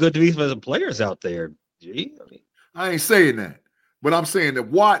other good defensive players out there. G. I ain't saying that, but I'm saying that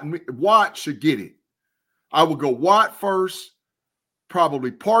Watt should get it. I would go Watt first,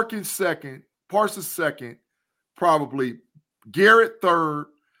 probably Parsons second, probably Garrett third,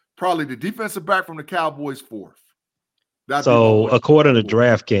 probably the defensive back from the Cowboys fourth. So according to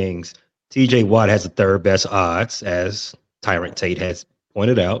DraftKings, TJ Watt has the third best odds, as Tyrant Tate has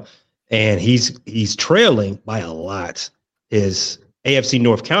pointed out, and he's trailing by a lot his AFC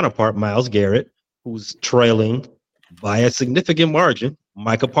North counterpart, Myles Garrett, who's trailing by a significant margin,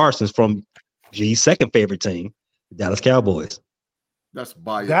 Micah Parsons from G's second favorite team, the Dallas Cowboys. That's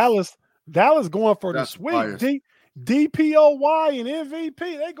biased. Dallas going for the sweep. DPOY and MVP,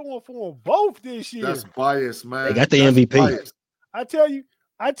 they going for them both this year. That's biased, man. They got the MVP. Biased. I tell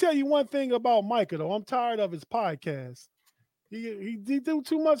you one thing about Micah, though. I'm tired of his podcast. He do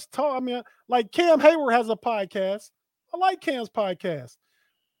too much talk. I mean, like Cam Hayward has a podcast. I like Cam's podcast.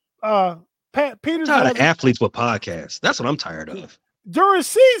 Pat Peters. I'm tired of athletes with podcasts. That's what I'm tired of. During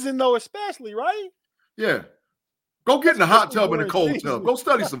season, though, especially, right? Yeah. Go get in the hot tub and the cold tub. Go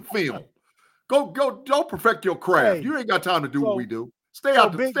study some film. Go, don't perfect your craft. Hey, you ain't got time to do what we do. Stay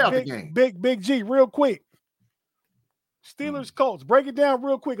out the game. Big G, real quick. Steelers, Colts. Break it down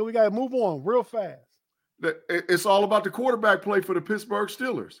real quick, and we got to move on real fast. It's all about the quarterback play for the Pittsburgh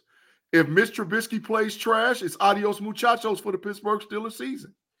Steelers. If Mitch Trubisky plays trash, it's adios muchachos for the Pittsburgh Steelers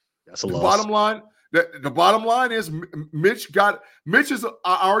season. That's a loss. The bottom line is Mitch is,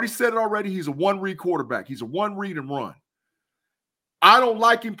 I already said it already, he's a one-read quarterback. He's a one-read and run. I don't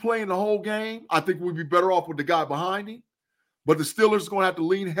like him playing the whole game. I think we'd be better off with the guy behind him. But the Steelers are going to have to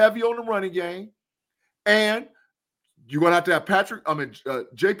lean heavy on the running game. And you're going to have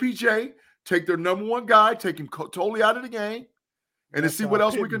JPJ take their number one guy, take him totally out of the game, and then see what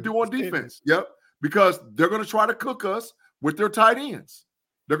else we can do on defense. Yep. Because they're going to try to cook us with their tight ends.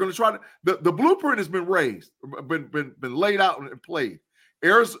 They're going to try to the blueprint has been been laid out and played.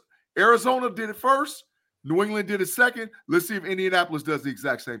 Arizona did it first. New England did it second. Let's see if Indianapolis does the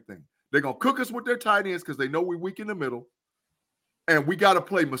exact same thing. They're going to cook us with their tight ends because they know we're weak in the middle. And we got to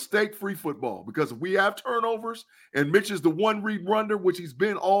play mistake-free football because if we have turnovers and Mitch is the one-read runner, which he's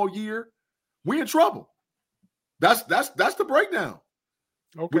been all year, we in trouble. That's the breakdown.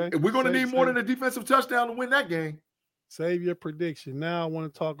 Okay. We're going to need more than a defensive touchdown to win that game. Save your prediction. Now I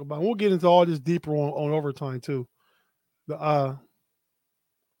want to talk about, we'll get into all this deeper on overtime too. The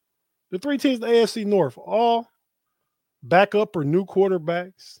 3 teams in the AFC North, all backup or new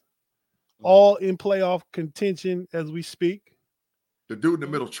quarterbacks, all in playoff contention as we speak. The dude in the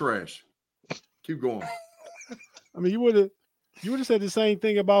middle, trash. Keep going. I mean, you would have said the same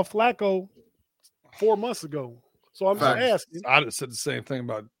thing about Flacco 4 months ago. So I'm just asking. I'd have said the same thing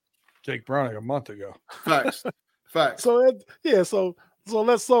about Jake Browning a month ago. Facts. So at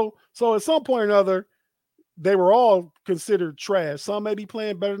some point or another, they were all considered trash. Some may be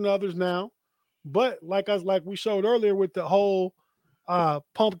playing better than others now, but like we showed earlier with the whole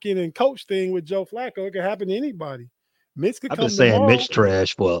pumpkin and coach thing with Joe Flacco, it could happen to anybody. Mitch could I've come been saying tomorrow. Mitch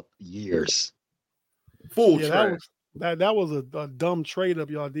trash for years. Full trash. That was a dumb trade up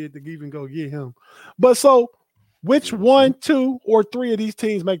y'all did to even go get him. But so, which 1, 2, or 3 of these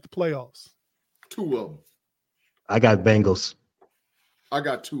teams make the playoffs? 2 of them. I got Bengals. I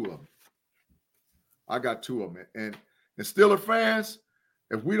got 2 of them. And Steeler fans,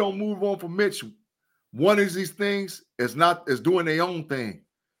 if we don't move on from Mitch, one of these things is doing their own thing,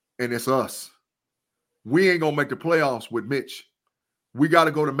 and it's us. We ain't gonna make the playoffs with Mitch. We got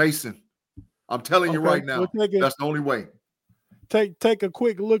to go to Mason. I'm telling you right now, that's the only way. Take a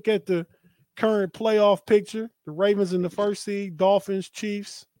quick look at the current playoff picture. The Ravens in the 1st seed, Dolphins,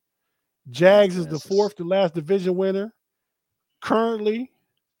 Chiefs. Jags is the 4th, the last division winner. Currently,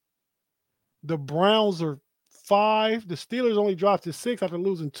 the Browns are 5. The Steelers only dropped to 6 after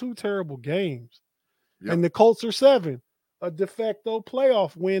losing 2 terrible games. Yep. And the Colts are 7, a de facto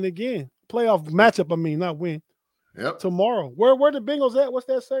playoff win again. Playoff matchup, not win. Yep. Tomorrow. Where the Bengals at? What's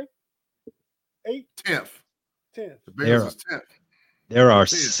that say? 8? 10th. The Bengals is 10th. There are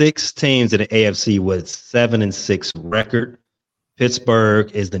 6 teams in the AFC with 7-6 record.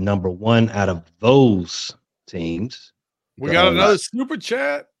 Pittsburgh is the number 1 out of those teams. We got another super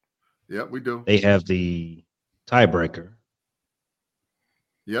chat. Yep, we do. They have the tiebreaker.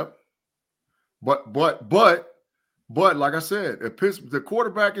 Yep. But like I said, if the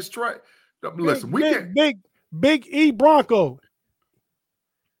quarterback is trying. Listen, Big E Bronco.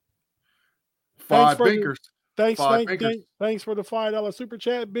 5 Bakers. Thanks for the $5 super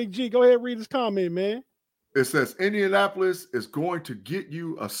chat. Big G, go ahead, read his comment, man. It says Indianapolis is going to get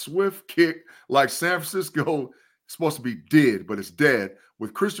you a swift kick like San Francisco is supposed to be dead, but it's dead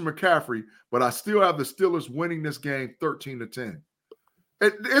with Christian McCaffrey. But I still have the Steelers winning this game 13-10.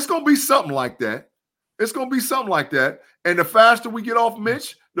 It's going to be something like that. It's going to be something like that. And the faster we get off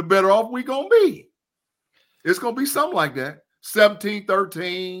Mitch, the better off we going to be. It's going to be something like that.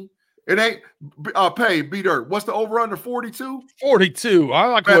 17-13. It ain't pay B-Dirt. What's the over under 42? 42. I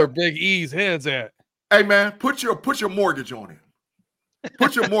like where Big E's head's at. Hey man, put your mortgage on it.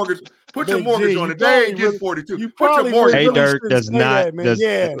 Put your mortgage on it. They ain't getting 42. You put your mortgage. Pay Dirt does not.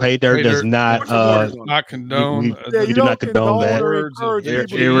 Pay Dirt does not. Not condone. We do not condone that.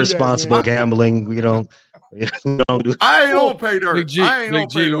 Irresponsible gambling. We don't do. I ain't on Pay Dirt. Big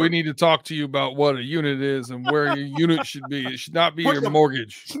G, we need to talk to you about what a unit is and where your unit should be. It should not be your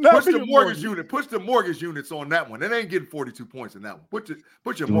mortgage. Push the mortgage unit. Push the mortgage units on that one. It ain't getting 42 points in that one.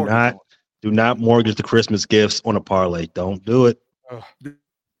 Put your mortgage on. Do not mortgage the Christmas gifts on a parlay. Don't do it.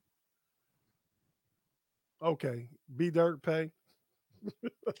 Okay. B-Dirt pay.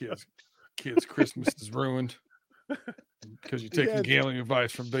 Kids' Christmas is ruined because you're taking gambling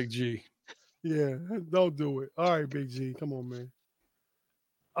advice from Big G. Yeah, don't do it. All right, Big G. Come on, man.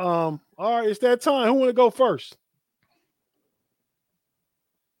 All right, it's that time. Who want to go first?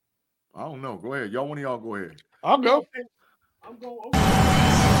 I don't know. Go ahead. One of y'all go ahead. I'll go. I'm going.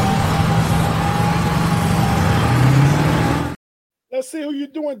 Let's see who you're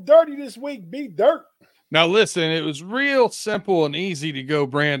doing dirty this week. Be Dirt. Now, listen, it was real simple and easy to go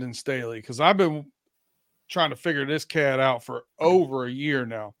Brandon Staley because I've been trying to figure this cat out for over a year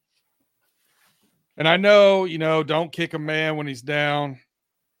now. And I know, don't kick a man when he's down,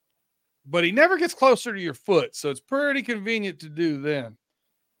 but he never gets closer to your foot. So it's pretty convenient to do then.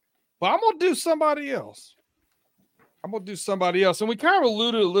 But I'm going to do somebody else. And we kind of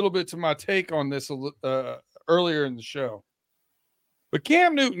alluded a little bit to my take on this earlier in the show. But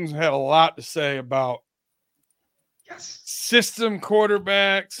Cam Newton's had a lot to say about system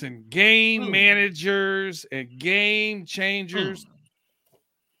quarterbacks and game managers and game changers.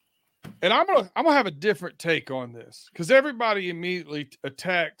 And I'm gonna have a different take on this because everybody immediately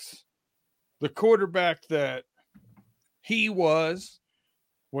attacks the quarterback that he was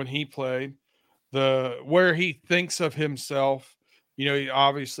when he played, where he thinks of himself. He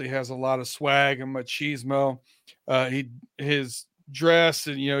obviously has a lot of swag and machismo. His dress,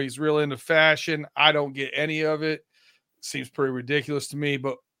 and he's real into fashion. I don't get any of it. Seems pretty ridiculous to me,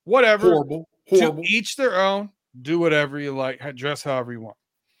 but whatever. Horrible. To each their own. Do whatever you like. Dress however you want.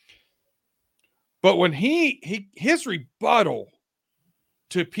 But when his rebuttal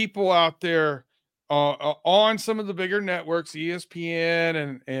to people out there on some of the bigger networks,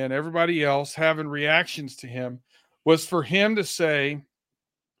 ESPN and everybody else having reactions to him, was for him to say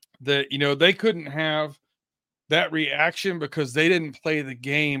that, they couldn't have that reaction because they didn't play the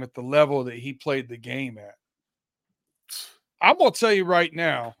game at the level that he played the game at. I'm going to tell you right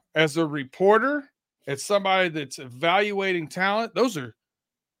now, as a reporter, as somebody that's evaluating talent, those are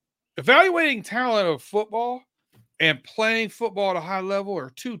evaluating talent of football and playing football at a high level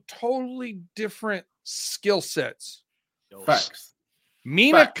are two totally different skill sets. Facts.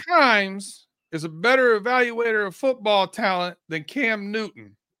 Mina Kimes is a better evaluator of football talent than Cam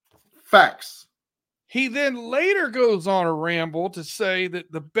Newton. Facts. He then later goes on a ramble to say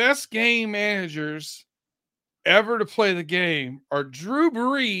that the best game managers ever to play the game are Drew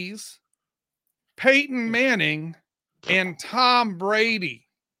Brees, Peyton Manning, and Tom Brady.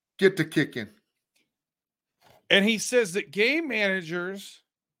 Get the kicking. And he says that game managers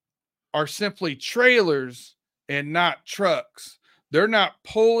are simply trailers and not trucks. They're not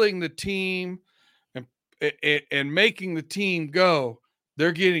pulling the team and making the team go.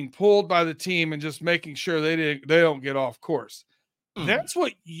 They're getting pulled by the team and just making sure they don't get off course. That's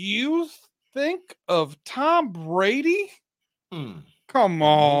what you think of Tom Brady? Come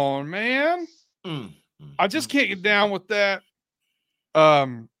on, man. I just can't get down with that.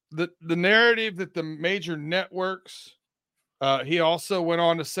 The narrative that the major networks, he also went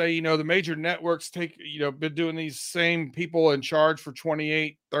on to say, the major networks been doing these same people in charge for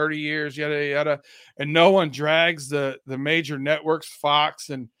 28, 30 years, yada, yada. And no one drags the major networks, Fox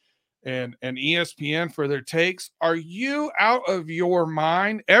and ESPN, for their takes. Are you out of your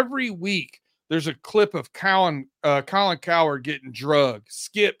mind? Every week there's a clip of Colin Cowherd getting drugged,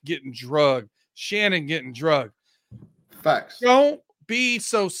 Skip getting drugged, Shannon getting drugged. Facts. Don't be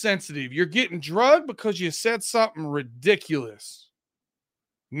so sensitive. You're getting drugged because you said something ridiculous.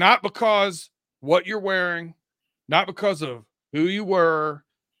 Not because what you're wearing, not because of who you were.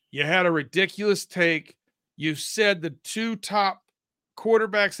 You had a ridiculous take. You said the two top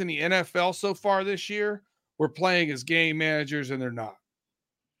quarterbacks in the NFL so far this year were playing as game managers, and they're not.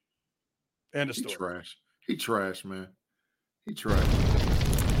 End of story. He trash, man. He trash.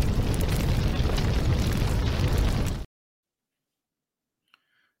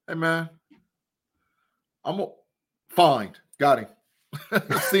 Hey, man. Fine. Got him.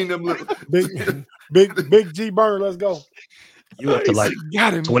 Seen them little big G Burner. Let's go. You up to like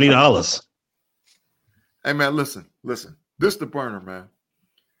 $20. Hey, man, listen. This the burner, man.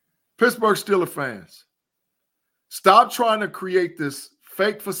 Pittsburgh Steelers fans, stop trying to create this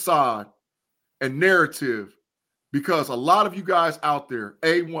fake facade and narrative, because a lot of you guys out there,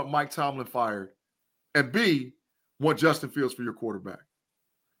 A, want Mike Tomlin fired, and B, want Justin Fields for your quarterback.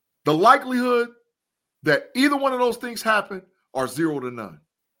 The likelihood that either one of those things happen are 0 to none.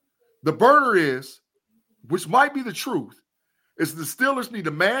 The burner is, which might be the truth, is the Steelers need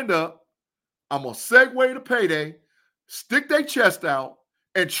to man up. I'm going to segue to payday, stick their chest out,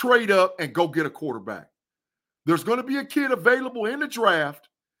 and trade up and go get a quarterback. There's going to be a kid available in the draft.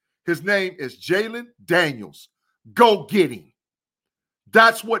 His name is Jalen Daniels. Go get him.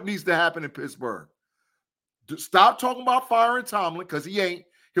 That's what needs to happen in Pittsburgh. Stop talking about firing Tomlin, because he ain't.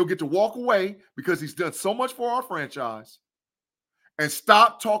 He'll get to walk away because he's done so much for our franchise. And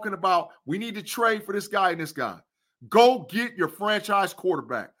stop talking about we need to trade for this guy and this guy. Go get your franchise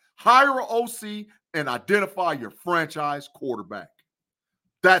quarterback. Hire an OC and identify your franchise quarterback.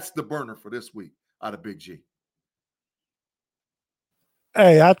 That's the burner for this week out of Big G.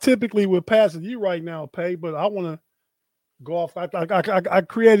 Hey, I typically would pass it you right now, Pay, but I want to go off. I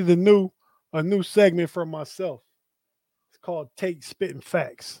created a new segment for myself. It's called Take Spitting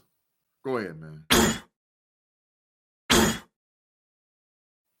Facts. Go ahead, man.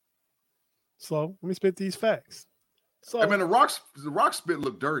 So let me spit these facts. So, I mean, the rock spit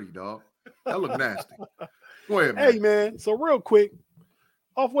look dirty, dog. That look nasty. Go ahead, man. Hey, man. So real quick,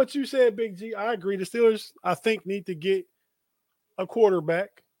 off what you said, Big G, I agree. The Steelers, I think, need to get a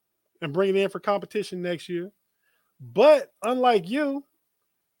quarterback and bring it in for competition next year. But unlike you,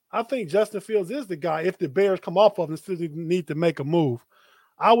 I think Justin Fields is the guy. If the Bears come off of him, still need to make a move.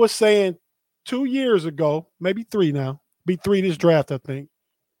 I was saying 2 years ago, maybe 3 now, be 3 this draft, I think.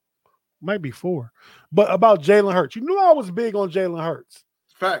 might be 4. But about Jalen Hurts. You knew I was big on Jalen Hurts.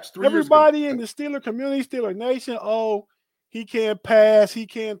 Facts. Everybody in the Steeler community, Steeler Nation, oh, he can't pass, he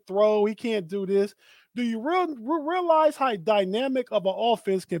can't throw, he can't do this. Do you realize how dynamic of an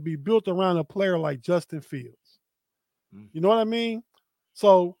offense can be built around a player like Justin Fields? You know what I mean?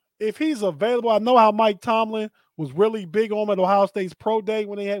 So if he's available, I know how Mike Tomlin was really big on him at Ohio State's pro day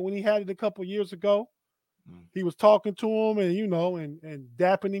when he had it a couple of years ago. He was talking to him and, and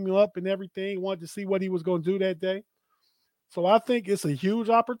dapping him up and everything. Wanted to see what he was going to do that day. So I think it's a huge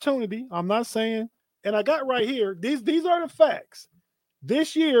opportunity. I'm not saying, and I got right here, these are the facts.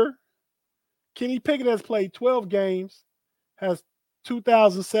 This year, Kenny Pickett has played 12 games, has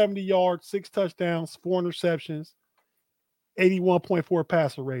 2,070 yards, 6 touchdowns, 4 interceptions, 81.4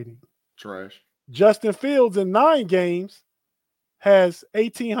 passer rating. Trash. Justin Fields in 9 games has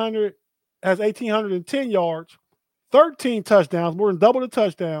 1,810 yards, 13 touchdowns, more than double the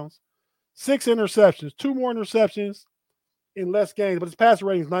touchdowns, 6 interceptions, 2 more interceptions in less games, but his passer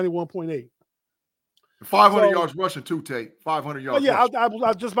rating is 91.8. 500 yards rushing too, Tate. 500 yards. Yeah, I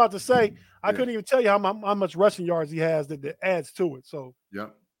was just about to say, I couldn't even tell you how much rushing yards he has that adds to it. So yeah,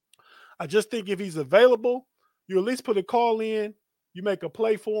 I just think if he's available, you at least put a call in, you make a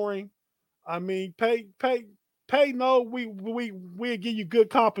play for him. I mean, pay. No, we'll give you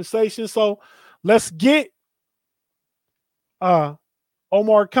good compensation. So let's get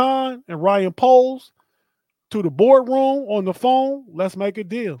Omar Khan and Ryan Poles to the boardroom on the phone. Let's make a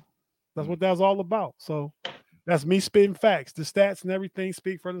deal. That's what that's all about. So that's me spitting facts. The stats and everything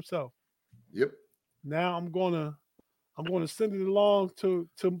speak for themselves. Yep. Now I'm gonna send it along to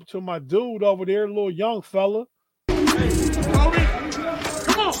my dude over there, little young fella. Hey, Kobe,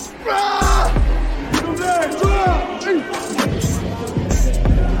 come on!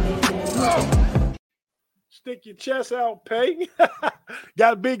 Stick your chest out, Pay.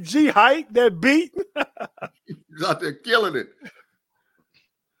 Got big G height, that beat. He's out there killing it.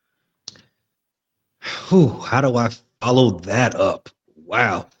 Whew, how do I follow that up?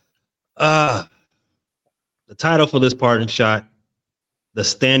 Wow. The title for this parting shot, The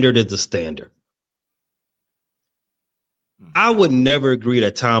Standard is the Standard. I would never agree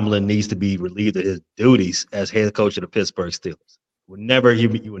that Tomlin needs to be relieved of his duties as head coach of the Pittsburgh Steelers. You would never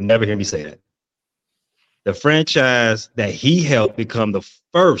hear me say that. The franchise that he helped become the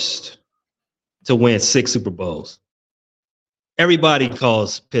first to win 6 Super Bowls. Everybody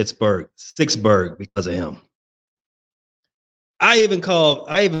calls Pittsburgh Sixburg because of him. I even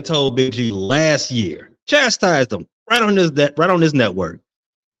told Big G last year, chastised him right on this network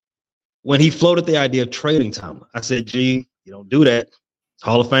when he floated the idea of trading Tomlin. I said, G, you don't do that. It's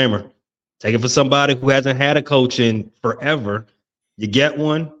Hall of Famer. Take it for somebody who hasn't had a coach in forever. You get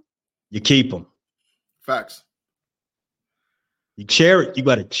one, you keep him. Facts. You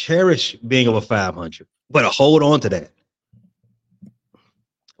got to cherish being over 500. You got to hold on to that.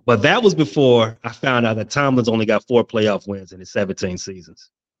 But that was before I found out that Tomlin's only got 4 playoff wins in his 17 seasons.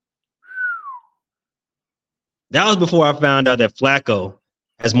 That was before I found out that Flacco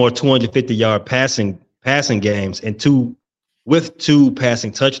has more 250-yard passing games and 2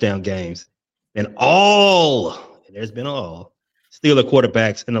 passing touchdown games than all Steeler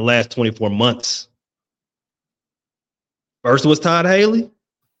quarterbacks in the last 24 months. First was Todd Haley.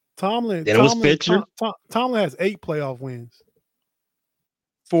 Then it was Pitcher. Tomlin has 8 playoff wins.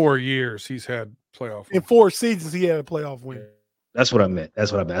 4 years he's had playoff wins. In 4 seasons he had a playoff win. That's what I meant.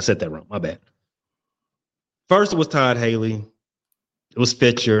 I said that wrong. My bad. First it was Todd Haley. It was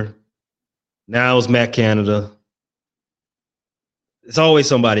Pitcher. Now it was Matt Canada. It's always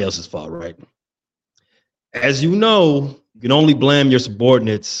somebody else's fault, right? As you know, you can only blame your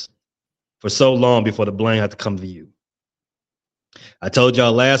subordinates for so long before the blame has to come to you. I told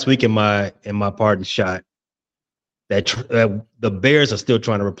y'all last week in my parting shot that the Bears are still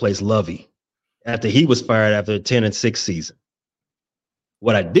trying to replace Lovey after he was fired after a 10-6 season.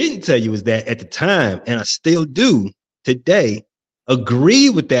 What I didn't tell you is that at the time, and I still do today, agree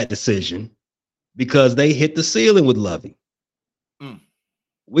with that decision because they hit the ceiling with Lovey.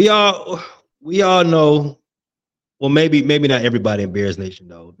 We all know, well, maybe not everybody in Bears Nation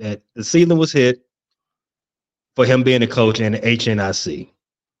know that the ceiling was hit for him being a coach in the HNIC.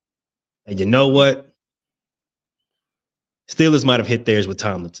 And you know what? Steelers might have hit theirs with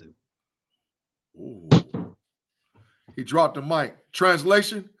Tomlin too. Ooh. He dropped the mic.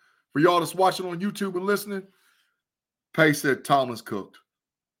 Translation for y'all that's watching on YouTube and listening. Pay said Tomlin's cooked.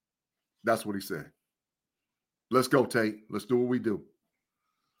 That's what he said. Let's go, Tate. Let's do what we do.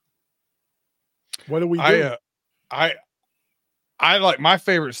 What do we do? I like my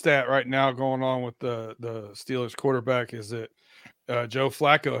favorite stat right now going on with the Steelers quarterback is that Joe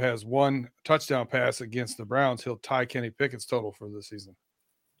Flacco has 1 touchdown pass against the Browns, he'll tie Kenny Pickett's total for the season.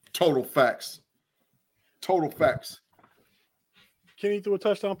 Total facts. Total facts. Kenny threw a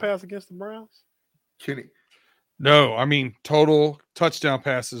touchdown pass against the Browns? Kenny. No, I mean total touchdown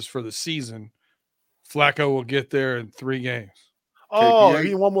passes for the season. Flacco will get there in 3 games. Oh, KPA.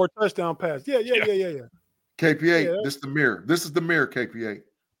 he one more touchdown pass. Yeah. KPA, Yeah. this is the mirror. This is the mirror, KPA.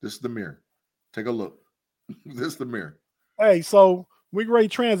 This is the mirror. Take a look. This is the mirror. Hey, so we ready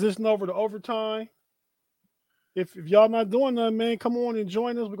to transition over to overtime. If y'all not doing that, man, come on and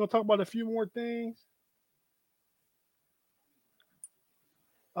join us. We're gonna talk about a few more things.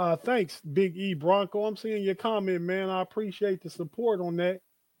 Thanks, Big E Bronco. I'm seeing your comment, man. I appreciate the support on that.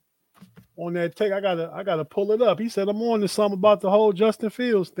 On that take, I gotta pull it up. He said I'm on to something about the whole Justin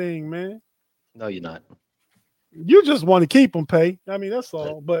Fields thing, man. No, you're not. You just want to keep him, Pay. I mean, that's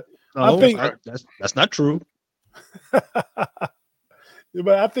all. But No, I think that's not true. but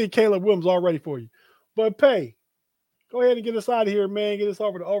I think Caleb Williams all ready for you. But Pay, go ahead and get us out of here, man. Get us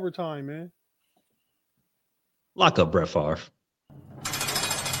over to overtime, man. Lock up Brett Favre.